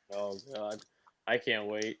 Oh God, I can't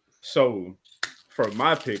wait. So, for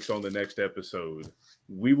my picks on the next episode,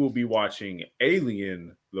 we will be watching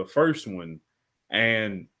Alien, the first one,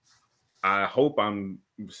 and I hope I'm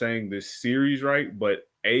saying this series right, but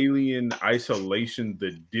Alien Isolation,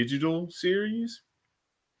 the digital series.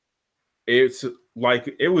 It's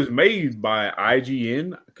like it was made by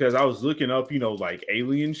IGN because I was looking up, like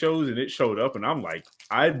alien shows, and it showed up, and I'm like,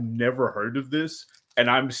 I've never heard of this, and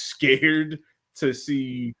I'm scared to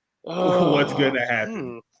see what's gonna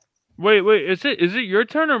happen. Wait, is it your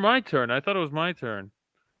turn or my turn? I thought it was my turn.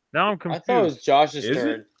 Now I'm I thought it was confused. Josh's Is turn.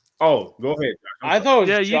 it? Oh, go ahead. Josh. I'm I sorry. thought it was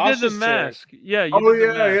Yeah, you did the Josh's turn. mask. Yeah, you Oh did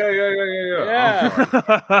the mask. yeah. I'm sorry.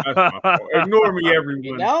 That's my fault. Ignore me,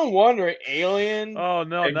 everyone. Now I'm wondering, Alien. Oh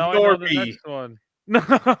no, now I Ignore know the me. next one.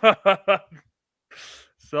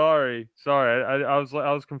 Sorry. I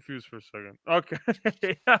was confused for a second. Okay.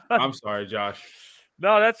 I'm sorry, Josh.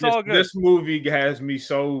 No, that's all good. This movie has me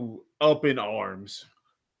so up in arms.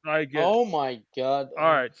 I get. Oh my God.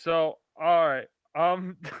 All right. So, all right.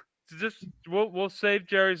 Just we'll save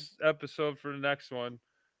Jerry's episode for the next one.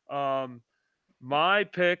 My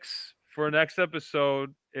picks for next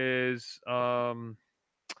episode is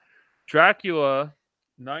Dracula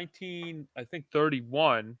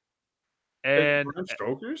 1931 and Bram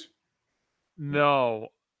Stoker's? no,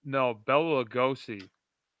 Bela Lugosi.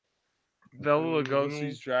 Bela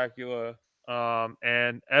Lugosi's Dracula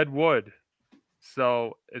and Ed Wood.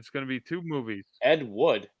 So it's going to be 2 movies. Ed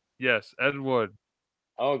Wood. Yes, Ed Wood.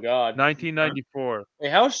 Oh God. 1994. Wait,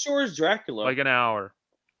 how short is Dracula? Like an hour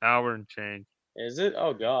and change. Is it?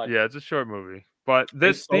 Oh God. Yeah, it's a short movie. But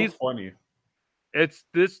It's so funny.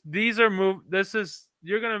 These are this is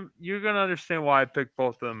you're gonna understand why I picked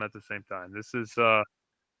both of them at the same time. This is Oh,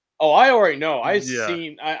 I already know. Yeah.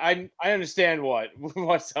 I understand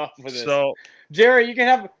what's up with this. so Jerry, you can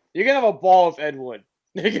have a ball with Ed Wood.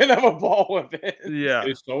 You can have a ball with it. yeah.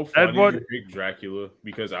 It's so funny Wood- you pick Dracula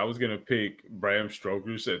because I was gonna pick Bram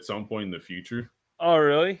Stoker's at some point in the future. Oh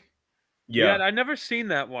really? Yeah, I never seen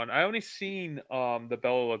that one. I only seen the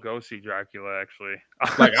Bela Lugosi Dracula actually.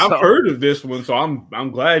 like I've heard of this one, so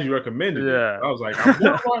I'm glad you recommended Yeah. it. I was like, I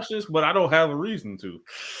want to watch this, but I don't have a reason to.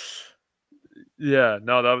 Yeah,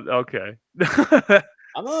 no, that okay.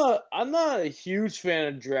 I'm not a huge fan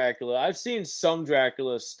of Dracula. I've seen some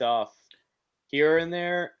Dracula stuff here and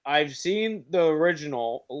there. I've seen the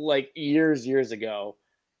original like years ago,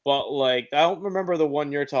 but like I don't remember the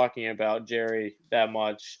one you're talking about, Jerry, that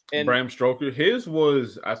much. And Bram Stoker, his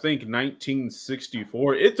was I think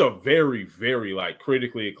 1964. It's a very, very like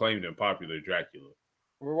critically acclaimed and popular Dracula.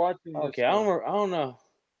 We're watching. okay, I don't know.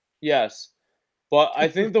 Yes. But I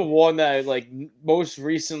think the one that I like most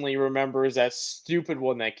recently remember is that stupid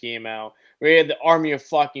one that came out where he had the army of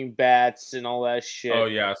fucking bats and all that shit. Oh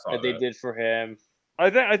yeah, I saw that they did for him. I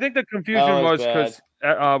think the confusion was was because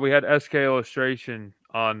we had SK Illustration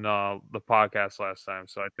on the podcast last time,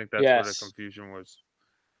 so I think that's where the Yes. confusion was.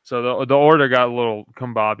 So the order got a little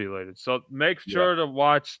combobulated. So make sure to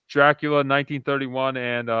watch Dracula 1931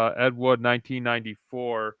 and Ed Wood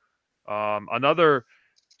 1994. Another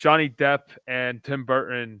Johnny Depp and Tim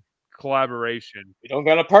Burton collaboration. We don't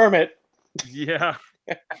got a permit. Yeah.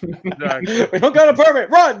 Exactly. We don't got a permit.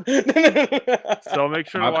 Run. So make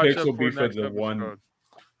sure to My watch picks that will be for next the episode. one.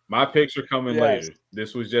 My picks are coming Yes. later.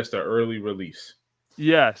 This was just an early release.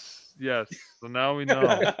 Yes. So now we know.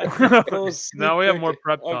 Little Now we have more sneak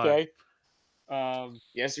prep peek. time. Okay.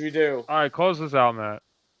 Yes, we do. All right, close this out, Matt.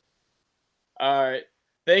 All right.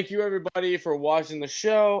 Thank you, everybody, for watching the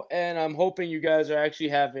show. And I'm hoping you guys are actually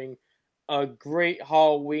having a great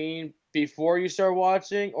Halloween before you start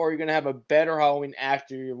watching, or you're going to have a better Halloween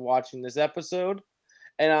after you're watching this episode.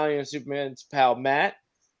 And I am Superman's pal, Matt.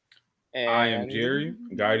 And I am Jerry,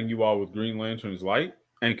 guiding you all with Green Lantern's light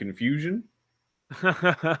and confusion.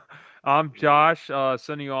 I'm Josh,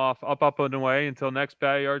 sending you off up and away until next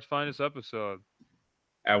Backyard's Finest episode.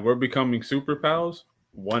 And we're becoming super pals,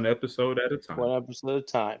 one episode at a time. One episode at a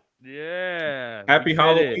time. Yeah. Happy we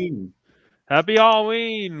did it. Halloween. Happy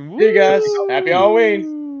Halloween. See you guys. Happy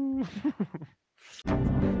Halloween.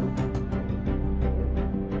 Woo!